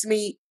keeps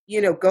me,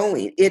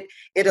 going.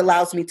 It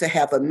allows me to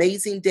have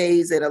amazing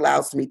days. It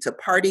allows me to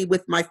party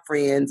with my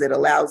friends. It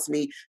allows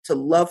me to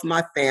love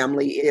my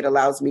family. It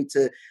allows me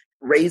to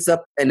raise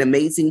up an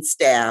amazing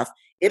staff.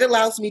 It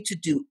allows me to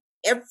do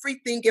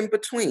everything in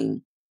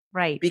between.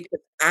 Right.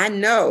 Because I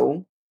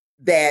know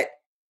that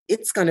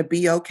it's going to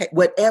be okay.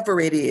 Whatever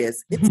it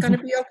is, it's going to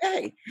be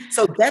okay.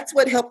 So that's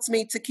what helps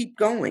me to keep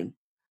going.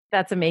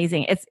 That's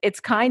amazing. It's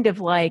kind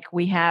of like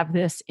we have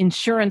this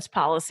insurance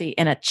policy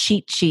and a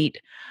cheat sheet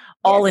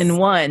all in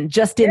one,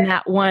 just in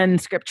that one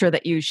scripture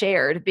that you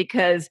shared,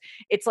 because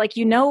it's like,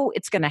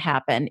 it's going to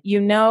happen.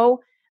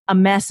 A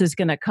mess is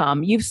going to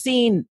come. You've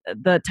seen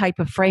the type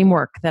of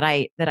framework that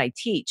I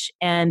teach,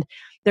 and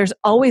there's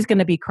always going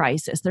to be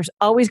crisis. There's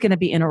always going to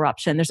be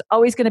interruption. There's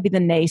always going to be the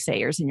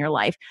naysayers in your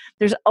life.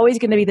 There's always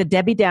going to be the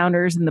Debbie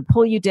Downers and the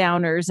pull you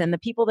downers and the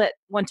people that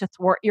want to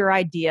thwart your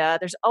idea.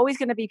 There's always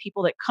going to be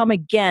people that come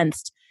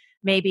against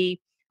maybe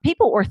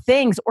people or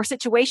things or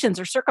situations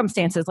or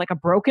circumstances, like a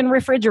broken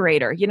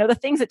refrigerator, the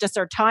things that just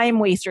are time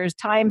wasters,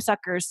 time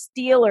suckers,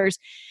 stealers,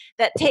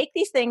 that take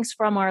these things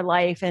from our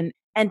life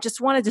and just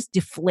want to just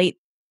deflate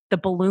the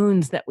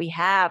balloons that we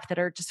have that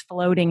are just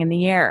floating in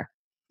the air.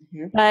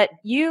 Mm-hmm. But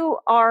you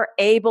are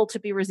able to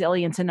be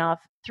resilient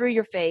enough through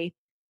your faith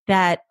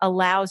that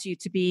allows you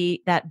to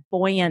be that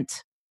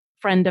buoyant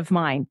friend of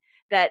mine,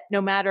 that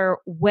no matter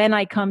when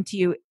I come to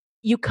you,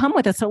 you come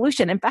with a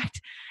solution. In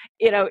fact,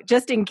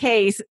 just in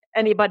case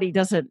anybody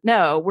doesn't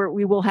know,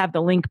 we will have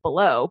the link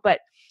below, but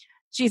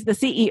she's the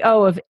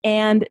CEO of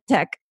And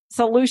Tech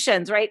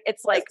Solutions, right?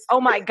 It's like, oh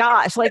my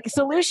gosh, like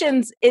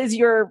solutions is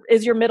your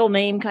middle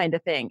name kind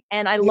of thing.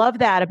 And I love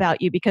that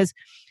about you, because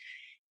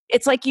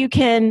it's like you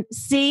can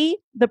see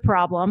the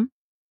problem,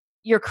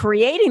 you're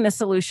creating the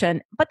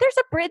solution, but there's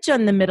a bridge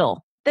in the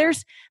middle.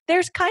 There's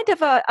kind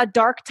of a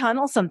dark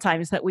tunnel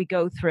sometimes that we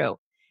go through.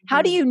 Mm-hmm.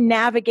 How do you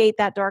navigate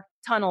that dark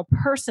tunnel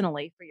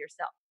personally for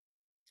yourself?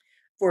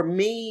 For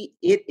me,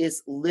 it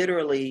is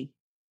literally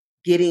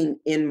getting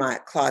in my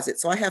closet.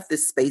 So I have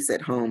this space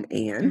at home,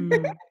 Anne.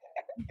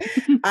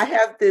 I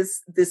have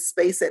this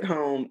space at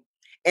home,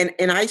 and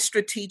I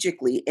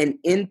strategically and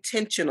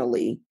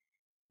intentionally,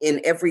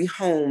 in every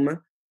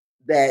home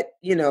that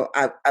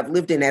I've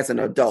lived in as an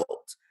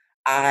adult,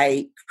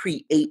 I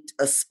create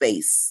a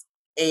space,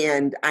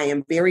 and I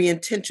am very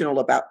intentional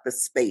about the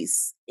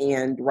space.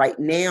 And right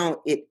now,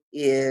 it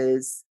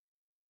is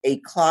a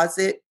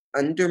closet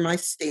under my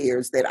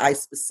stairs that I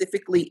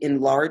specifically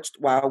enlarged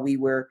while we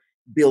were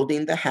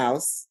building the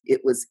house.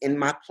 It was in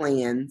my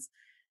plans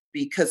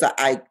because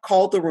I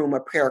called the room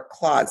a prayer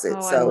closet.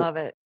 Oh, so, I love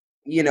it.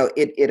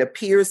 It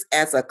appears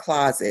as a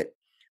closet,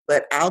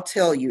 but I'll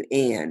tell you,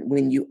 Anne,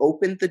 when you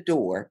open the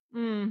door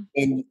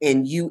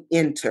and you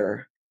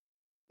enter,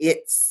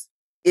 it's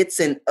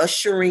an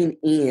ushering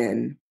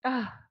in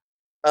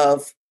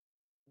of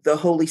the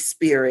Holy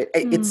Spirit.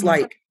 It's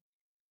like,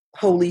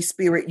 Holy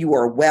Spirit, you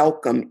are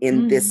welcome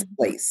in this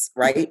place,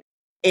 right?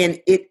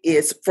 And it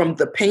is from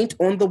the paint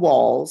on the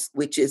walls,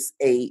 which is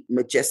a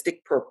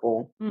majestic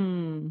purple,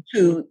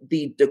 to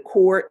the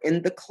decor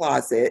in the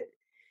closet,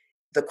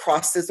 the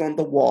crosses on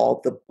the wall,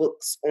 the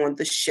books on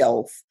the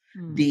shelf,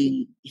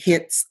 the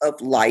hints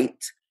of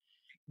light,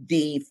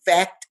 the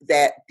fact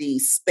that the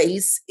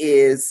space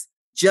is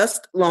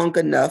just long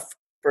enough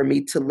for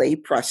me to lay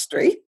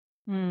prostrate.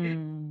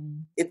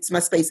 It's my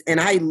space. And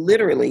I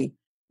literally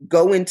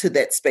go into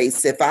that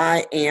space. If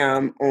I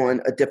am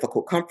on a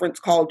difficult conference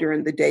call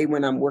during the day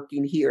when I'm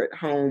working here at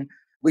home,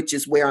 which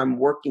is where I'm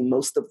working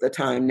most of the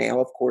time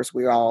now, of course,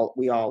 we all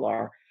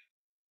are.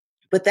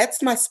 But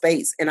that's my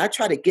space. And I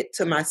try to get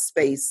to my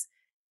space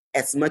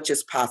as much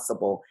as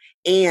possible.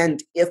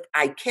 And if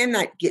I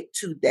cannot get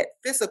to that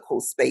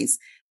physical space,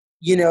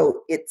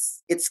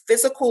 it's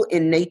physical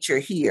in nature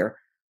here,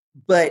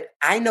 but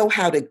I know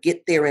how to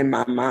get there in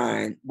my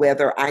mind,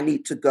 whether I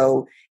need to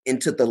go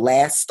into the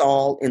last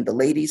stall in the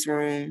ladies'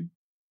 room,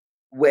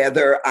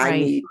 whether I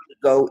need to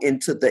go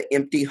into the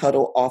empty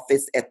huddle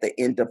office at the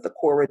end of the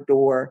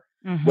corridor,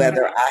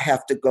 whether I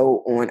have to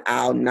go on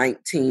aisle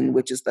 19,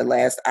 which is the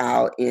last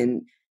aisle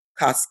in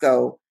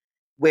Costco,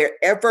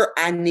 wherever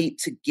I need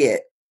to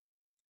get,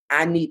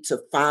 I need to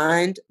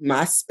find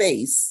my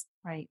space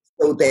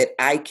so that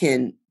I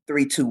can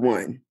 3, 2,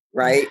 1,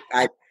 right?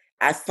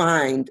 I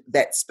find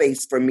that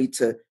space for me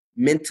to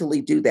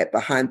mentally do that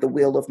behind the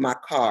wheel of my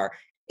car.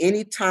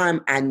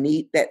 Anytime I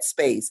need that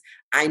space,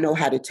 I know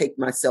how to take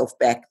myself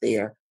back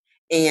there.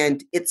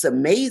 And it's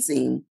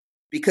amazing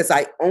because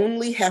I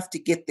only have to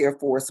get there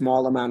for a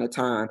small amount of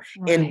time.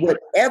 And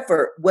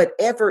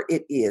whatever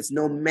it is,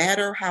 no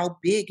matter how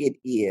big it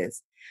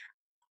is,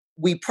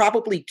 we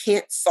probably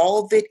can't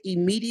solve it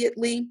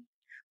immediately,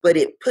 but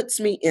it puts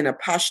me in a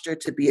posture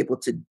to be able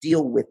to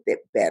deal with it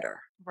better.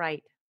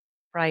 Right,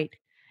 right.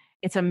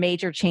 It's a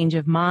major change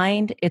of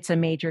mind. It's a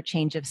major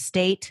change of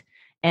state.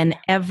 And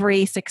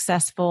every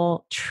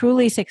successful,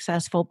 truly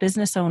successful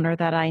business owner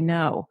that I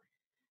know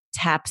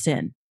taps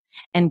in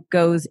and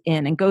goes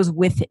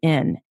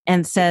within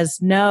and says,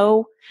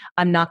 no,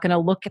 I'm not going to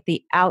look at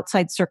the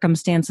outside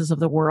circumstances of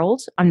the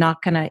world. I'm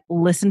not going to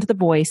listen to the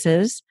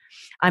voices.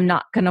 I'm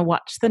not going to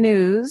watch the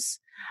news.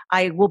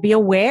 I will be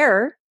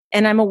aware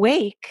and I'm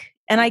awake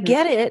and I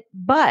get it,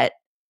 but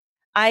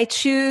I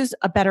choose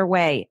a better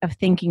way of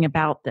thinking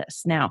about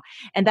this now.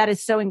 And that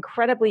is so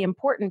incredibly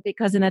important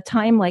because in a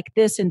time like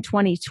this in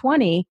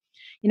 2020,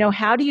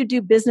 how do you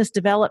do business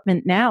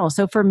development now?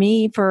 So for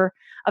me, for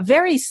a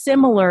very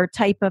similar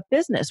type of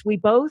business, we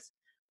both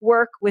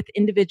work with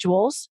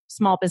individuals,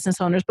 small business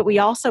owners, but we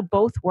also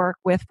both work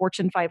with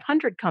Fortune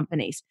 500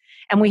 companies.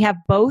 And we have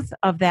both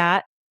of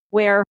that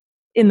where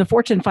in the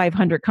Fortune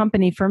 500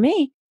 company, for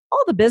me,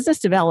 all the business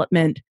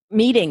development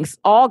meetings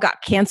all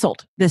got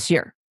canceled this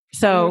year.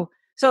 So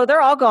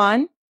they're all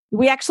gone.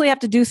 We actually have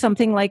to do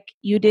something like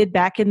you did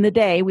back in the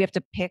day. We have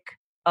to pick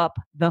up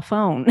the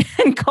phone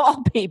and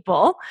call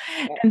people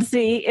and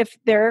see if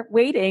they're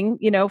waiting,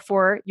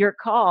 for your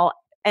call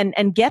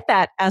and get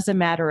that as a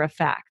matter of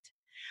fact.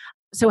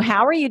 So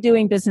how are you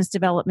doing business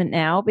development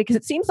now? Because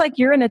it seems like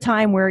you're in a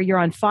time where you're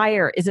on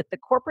fire. Is it the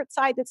corporate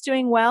side that's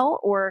doing well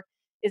or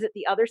is it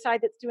the other side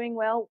that's doing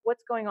well?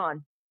 What's going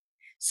on?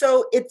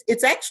 So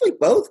it's actually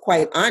both,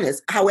 quite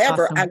honest.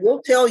 However, awesome. I will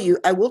tell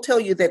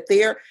you that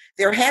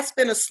there has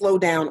been a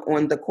slowdown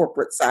on the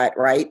corporate side,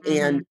 right?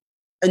 Mm-hmm. And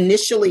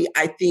initially,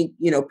 I think,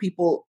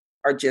 people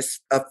are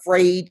just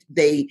afraid.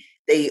 They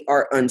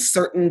are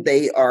uncertain.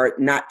 They are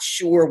not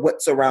sure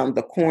what's around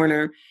the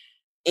corner.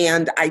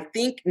 And I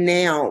think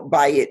now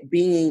by it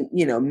being,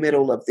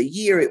 middle of the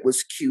year, it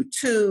was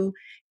Q2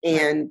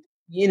 and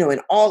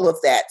and all of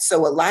that.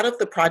 So a lot of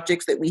the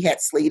projects that we had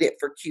slated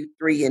for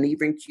Q3 and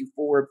even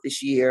Q4 of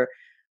this year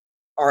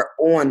are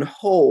on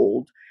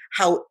hold.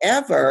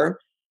 However,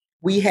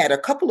 we had a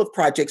couple of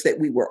projects that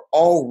we were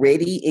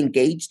already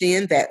engaged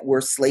in that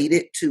were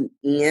slated to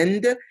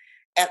end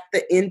at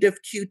the end of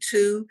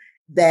Q2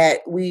 that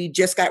we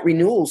just got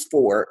renewals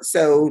for.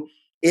 So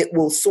it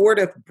will sort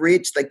of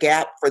bridge the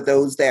gap for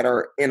those that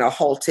are in a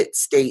halted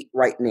state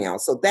right now.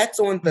 So that's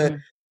on the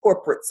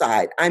corporate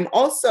side. I'm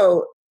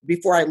also,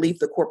 before I leave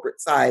the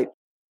corporate side,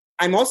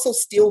 I'm also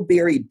still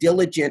very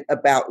diligent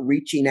about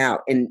reaching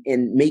out and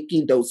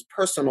making those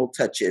personal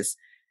touches.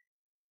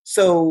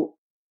 So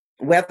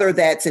whether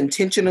that's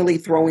intentionally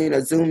throwing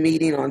a Zoom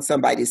meeting on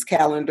somebody's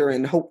calendar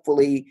and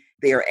hopefully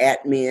their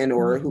admin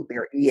or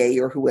their EA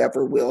or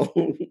whoever will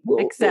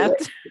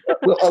accept,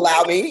 will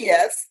allow me.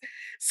 Yes.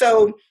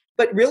 So,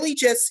 but really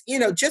just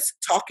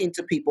talking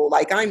to people,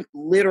 like I'm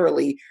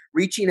literally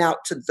reaching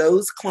out to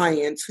those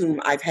clients whom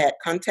I've had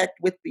contact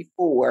with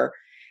before.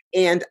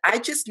 And I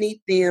just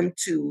need them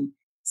to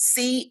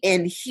see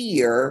and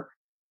hear,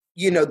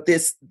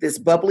 this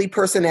bubbly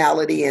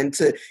personality and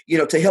to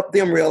help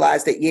them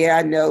realize that, yeah,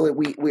 I know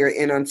we're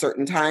in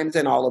uncertain times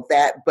and all of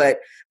that, but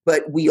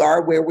we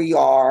are where we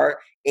are.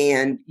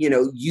 And,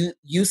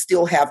 you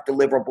still have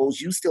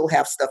deliverables. You still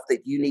have stuff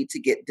that you need to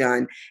get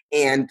done.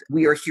 And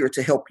we are here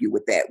to help you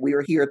with that. We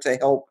are here to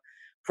help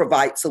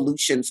provide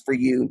solutions for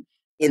you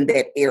in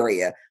that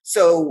area.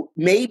 So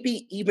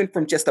maybe even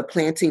from just a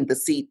planting the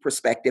seed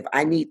perspective,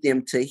 I need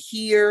them to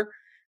hear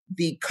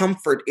the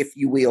comfort, if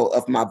you will,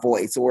 of my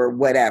voice or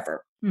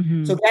whatever.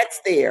 Mm-hmm. So that's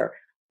there.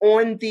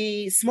 On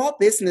the small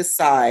business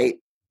side,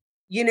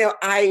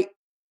 I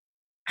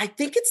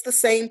think it's the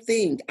same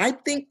thing. I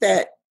think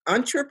that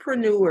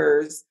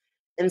entrepreneurs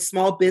and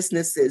small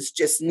businesses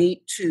just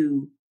need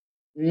to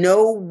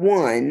know,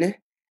 one,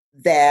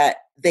 that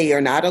they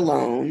are not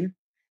alone.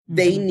 Mm-hmm.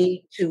 They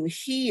need to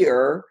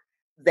hear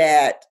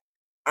that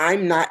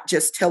I'm not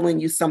just telling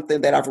you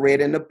something that I've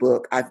read in a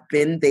book. I've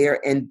been there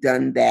and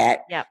done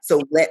that. Yep.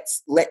 So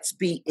let's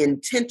be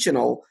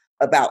intentional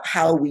about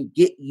how we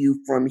get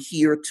you from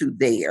here to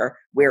there,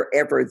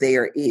 wherever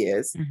there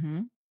is.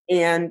 Mm-hmm.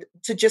 And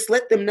to just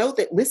let them know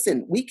that,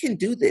 listen, we can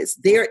do this.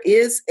 There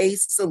is a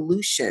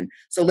solution.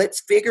 So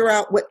let's figure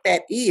out what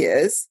that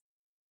is,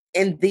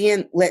 and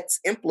then let's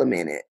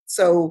implement it.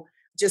 So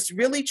just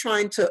really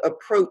trying to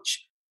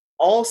approach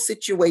all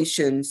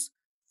situations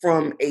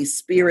from a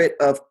spirit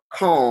of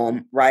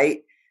calm, right?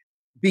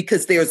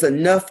 Because there's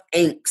enough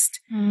angst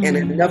and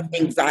enough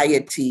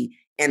anxiety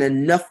and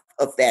enough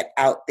of that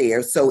out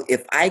there. So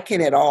if I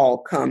can at all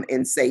come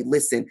and say,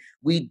 listen,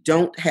 we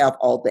don't have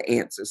all the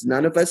answers.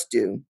 None of us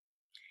do.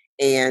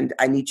 And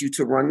I need you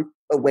to run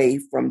away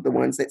from the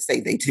ones that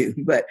say they do.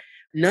 But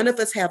none of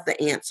us have the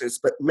answers.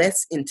 But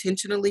let's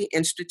intentionally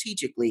and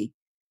strategically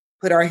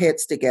put our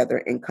heads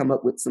together and come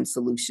up with some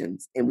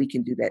solutions, and we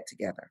can do that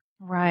together.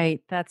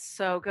 Right. That's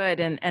so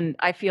good. And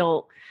I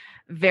feel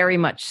very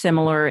much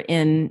similar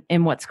in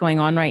what's going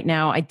on right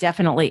now. I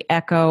definitely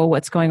echo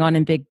what's going on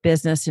in big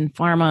business, in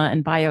pharma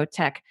and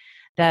biotech,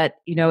 that,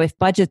 if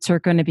budgets are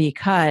going to be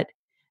cut,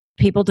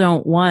 people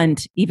don't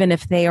want, even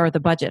if they are the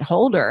budget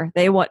holder,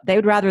 they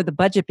would rather the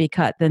budget be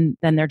cut than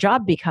their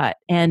job be cut.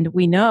 And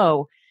we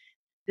know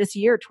this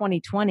year,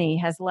 2020,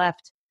 has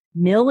left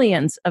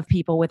millions of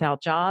people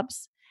without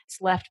jobs. It's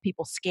left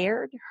people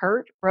scared,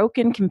 hurt,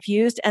 broken,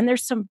 confused. And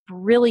there's some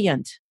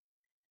brilliant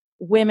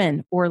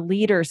women or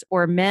leaders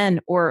or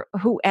men or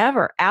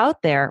whoever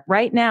out there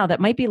right now that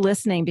might be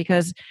listening,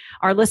 because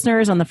our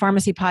listeners on the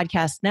Pharmacy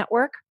Podcast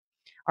Network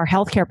are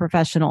healthcare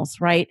professionals,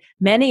 right?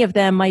 Many of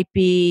them might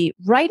be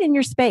right in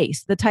your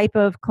space, the type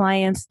of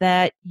clients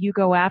that you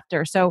go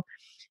after. So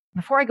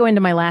before I go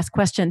into my last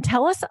question,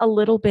 tell us a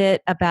little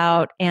bit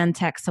about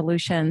Antech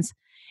Solutions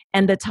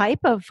and the type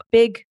of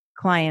big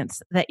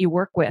clients that you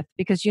work with,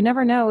 because you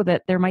never know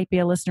that there might be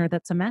a listener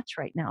that's a match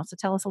right now. So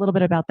tell us a little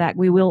bit about that.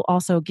 We will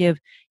also give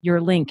your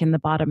link in the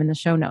bottom in the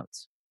show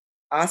notes.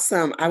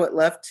 Awesome. I would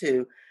love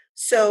to.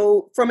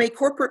 So from a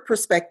corporate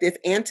perspective,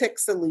 Antech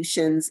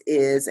Solutions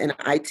is an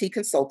IT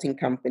consulting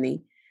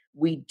company.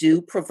 We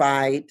do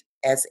provide,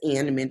 as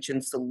Ann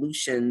mentioned,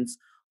 solutions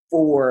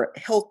for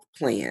health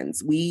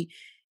plans. We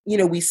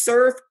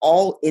serve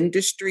all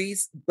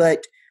industries,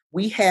 but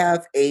we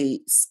have a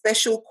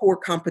special core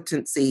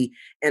competency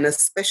and a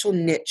special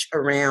niche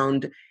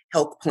around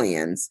health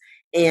plans.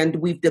 And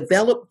we've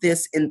developed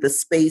this in the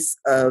space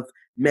of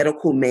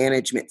medical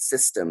management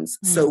systems.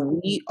 So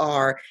we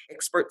are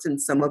experts in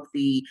some of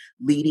the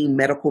leading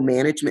medical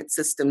management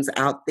systems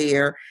out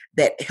there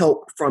that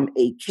help from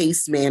a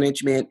case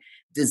management,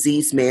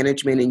 disease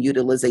management, and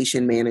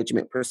utilization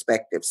management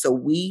perspective. So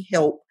we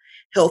help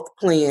health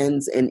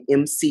plans and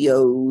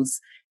MCOs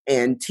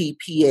and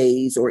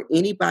TPAs or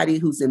anybody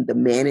who's in the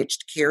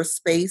managed care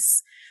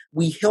space.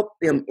 We help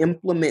them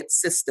implement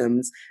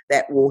systems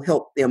that will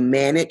help them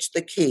manage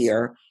the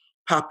care,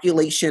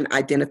 population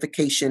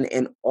identification,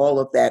 and all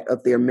of that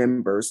of their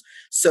members.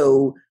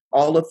 So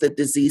all of the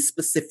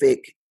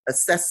disease-specific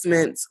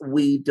assessments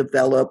we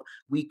develop,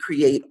 we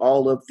create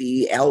all of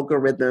the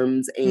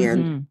algorithms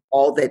and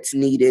all that's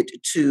needed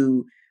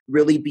to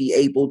really be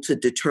able to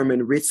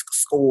determine risk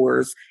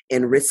scores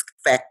and risk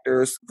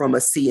factors from a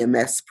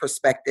CMS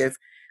perspective.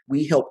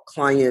 We help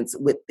clients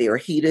with their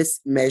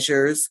HEDIS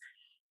measures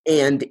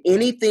and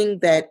anything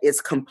that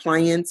is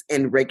compliance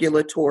and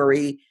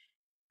regulatory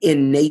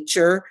in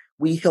nature.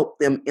 We help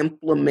them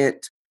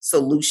implement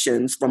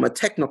solutions from a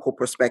technical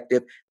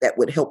perspective that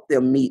would help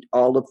them meet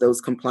all of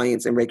those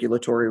compliance and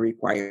regulatory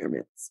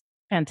requirements.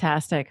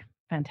 Fantastic.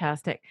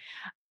 Fantastic.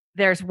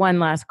 There's one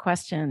last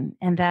question,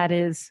 and that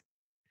is,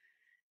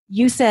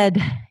 you said,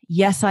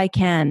 yes, I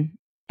can.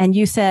 And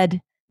you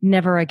said,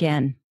 never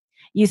again.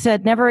 You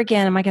said, never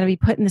again am I going to be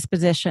put in this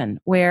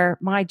position where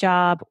my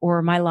job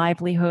or my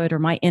livelihood or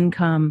my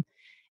income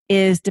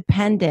is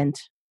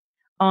dependent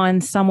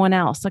on someone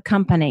else, a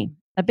company,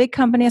 a big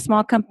company, a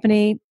small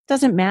company,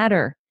 doesn't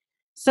matter.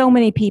 So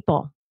many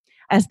people.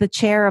 As the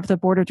chair of the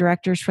board of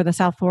directors for the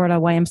South Florida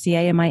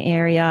YMCA in my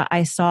area,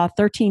 I saw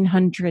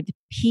 1,300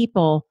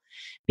 people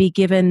be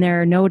given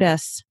their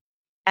notice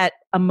at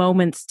a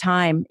moment's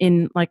time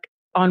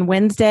on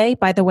Wednesday.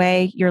 By the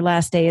way, your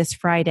last day is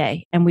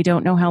Friday, and we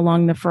don't know how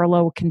long the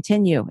furlough will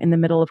continue in the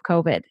middle of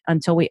COVID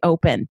until we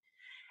open.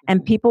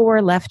 And people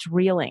were left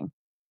reeling.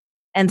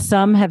 And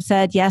some have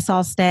said, yes,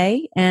 I'll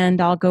stay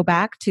and I'll go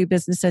back to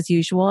business as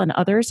usual. And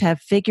others have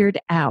figured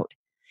out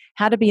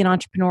how to be an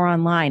entrepreneur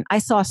online. I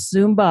saw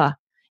Zumba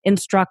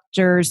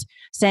instructors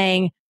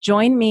saying,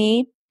 join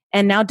me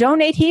and now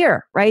donate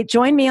here, right?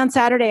 Join me on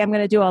Saturday. I'm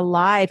going to do a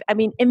live. I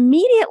mean,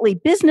 immediately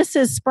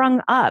businesses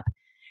sprung up.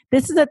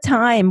 This is a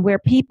time where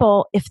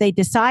people, if they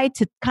decide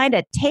to kind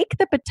of take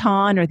the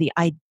baton or the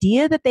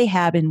idea that they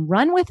have and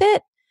run with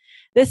it,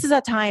 this is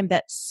a time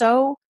that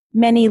so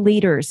many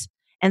leaders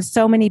and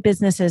so many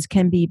businesses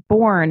can be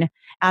born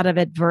out of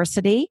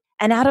adversity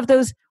and out of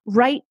those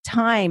right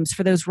times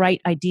for those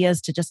right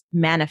ideas to just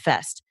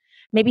manifest.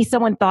 Maybe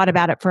someone thought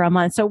about it for a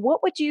month. So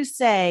what would you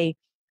say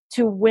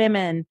to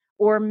women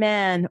or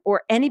men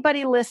or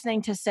anybody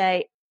listening to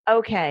say,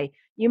 okay,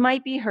 you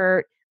might be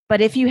hurt, but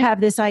if you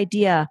have this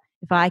idea,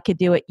 if I could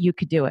do it, you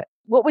could do it.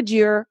 What would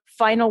your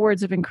final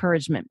words of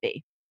encouragement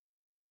be?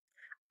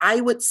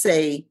 I would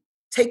say,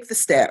 take the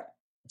step.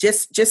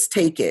 Just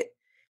take it.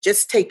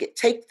 Just take it.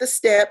 Take the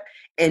step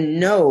and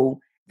know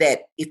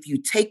that if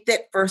you take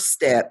that first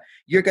step,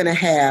 you're going to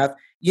have,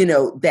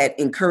 that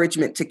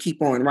encouragement to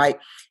keep on, right?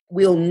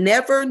 We'll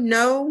never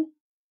know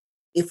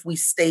if we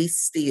stay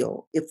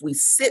still. If we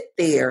sit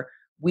there,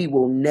 we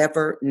will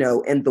never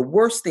know. And the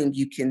worst thing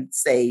you can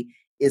say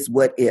is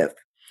what if.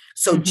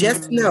 So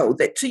just know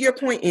that, to your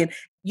point, and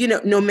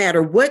no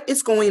matter what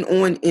is going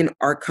on in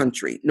our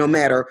country, no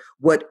matter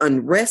what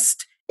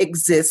unrest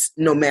exists,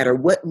 no matter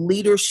what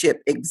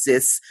leadership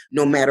exists,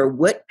 no matter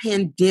what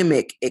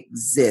pandemic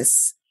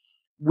exists,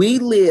 we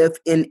live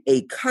in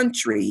a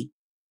country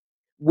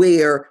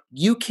where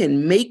you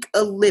can make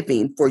a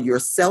living for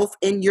yourself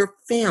and your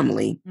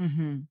family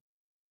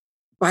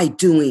by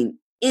doing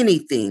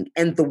anything.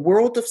 And the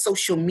world of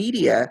social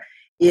media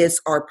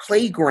is our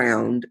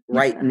playground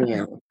right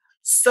now.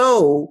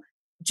 So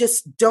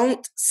just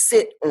don't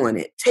sit on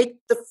it. Take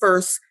the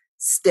first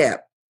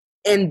step.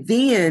 And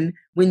then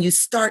when you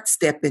start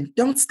stepping,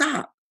 don't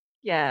stop.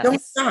 Yes.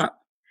 Don't stop.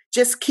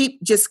 Just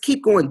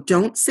keep going.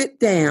 Don't sit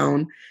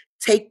down.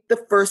 Take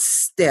the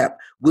first step.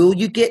 Will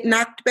you get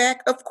knocked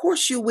back? Of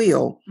course you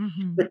will.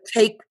 Mm-hmm. But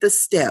take the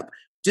step.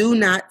 Do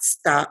not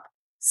stop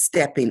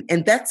stepping.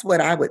 And that's what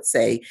I would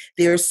say.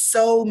 There's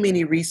so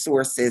many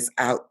resources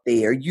out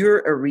there. You're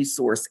a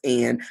resource,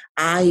 and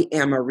I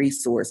am a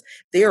resource.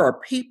 There are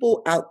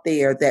people out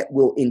there that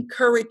will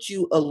encourage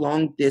you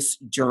along this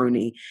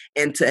journey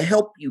and to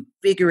help you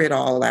figure it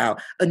all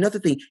out. Another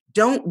thing,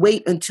 don't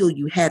wait until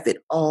you have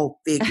it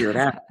all figured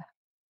out.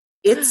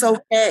 It's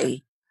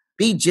okay.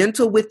 Be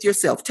gentle with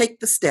yourself. Take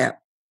the step.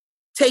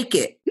 Take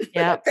it.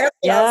 Yep. That's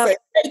what I'll say.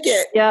 Take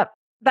it. Yep.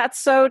 That's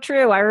so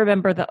true. I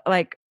remember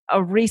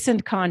a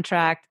recent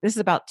contract. This is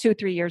about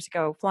 2-3 years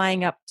ago,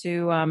 flying up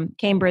to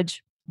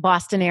Cambridge,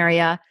 Boston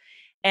area,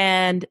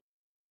 and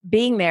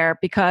being there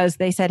because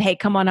they said, hey,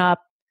 come on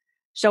up,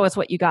 show us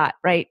what you got,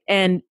 right?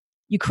 And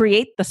you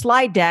create the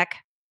slide deck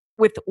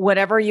with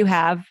whatever you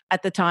have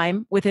at the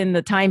time, within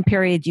the time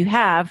period you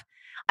have.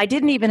 I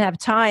didn't even have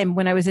time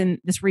when I was in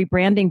this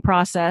rebranding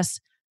process.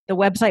 The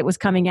website was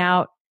coming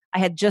out. I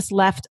had just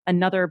left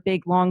another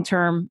big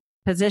long-term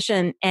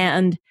position,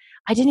 and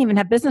I didn't even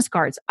have business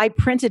cards. I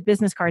printed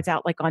business cards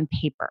out like on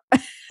paper.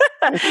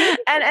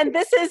 and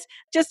this is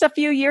just a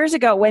few years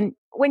ago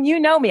when you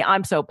know me,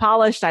 I'm so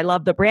polished. I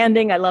love the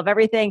branding. I love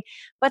everything.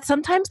 But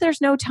sometimes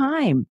there's no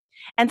time.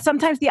 And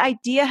sometimes the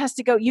idea has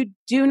to go. You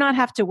do not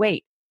have to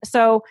wait.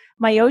 So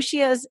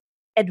Myoshia's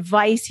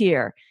advice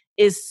here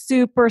is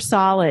super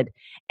solid.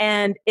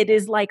 And it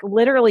is like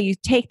literally you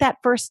take that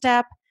first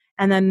step,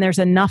 and then there's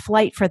enough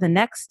light for the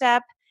next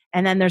step.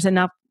 And then there's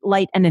enough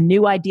light and a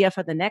new idea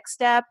for the next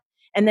step.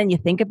 And then you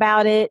think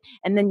about it,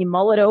 and then you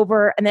mull it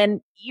over, and then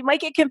you might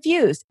get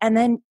confused. And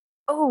then,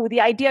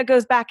 the idea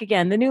goes back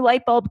again. The new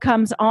light bulb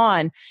comes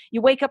on.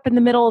 You wake up in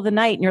the middle of the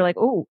night and you're like,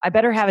 I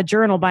better have a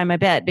journal by my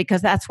bed,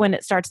 because that's when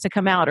it starts to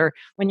come out, or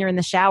when you're in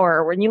the shower,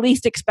 or when you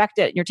least expect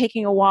it, and you're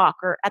taking a walk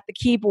or at the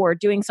keyboard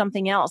doing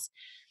something else.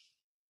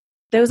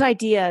 Those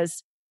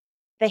ideas,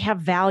 they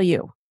have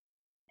value,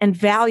 and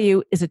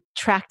value is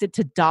attracted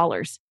to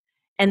dollars,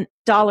 and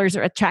dollars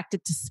are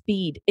attracted to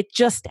speed. It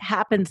just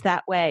happens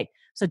that way.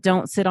 So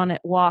don't sit on it,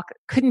 walk.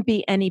 Couldn't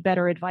be any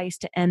better advice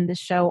to end the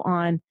show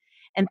on.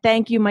 And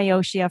thank you,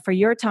 Myoshia, for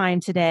your time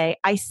today.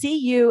 I see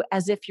you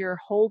as if you're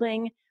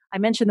holding, I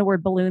mentioned the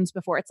word balloons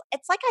before.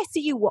 It's like I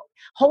see you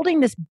holding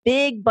this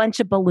big bunch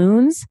of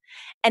balloons,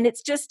 and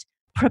it's just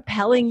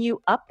propelling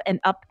you up and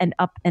up and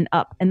up and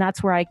up. And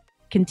that's where I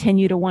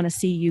continue to want to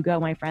see you go,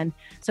 my friend.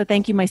 So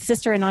thank you, my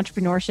sister in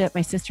entrepreneurship,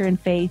 my sister in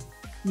faith.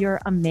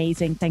 You're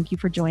amazing. Thank you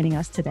for joining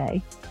us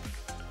today.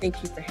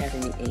 Thank you for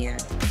having me, Ann.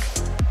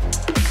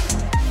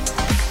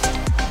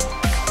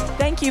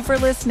 Thank you for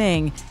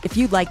listening. If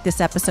you like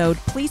this episode,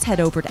 please head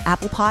over to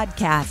Apple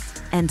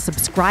Podcasts and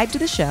subscribe to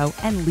the show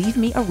and leave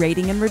me a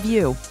rating and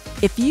review.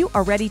 If you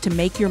are ready to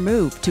make your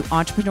move to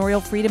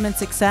entrepreneurial freedom and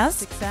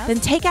success, then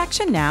take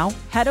action now.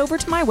 Head over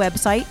to my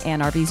website,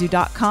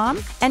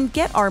 annarvizu.com, and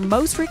get our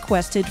most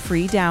requested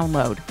free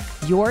download.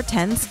 Your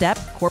 10-step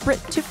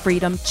Corporate to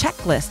Freedom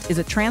Checklist is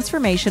a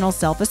transformational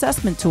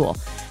self-assessment tool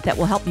that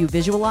will help you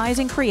visualize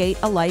and create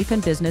a life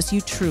and business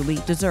you truly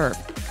deserve.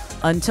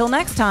 Until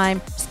next time,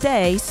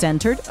 stay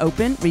centered,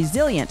 open,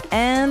 resilient,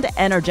 and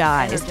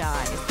energized.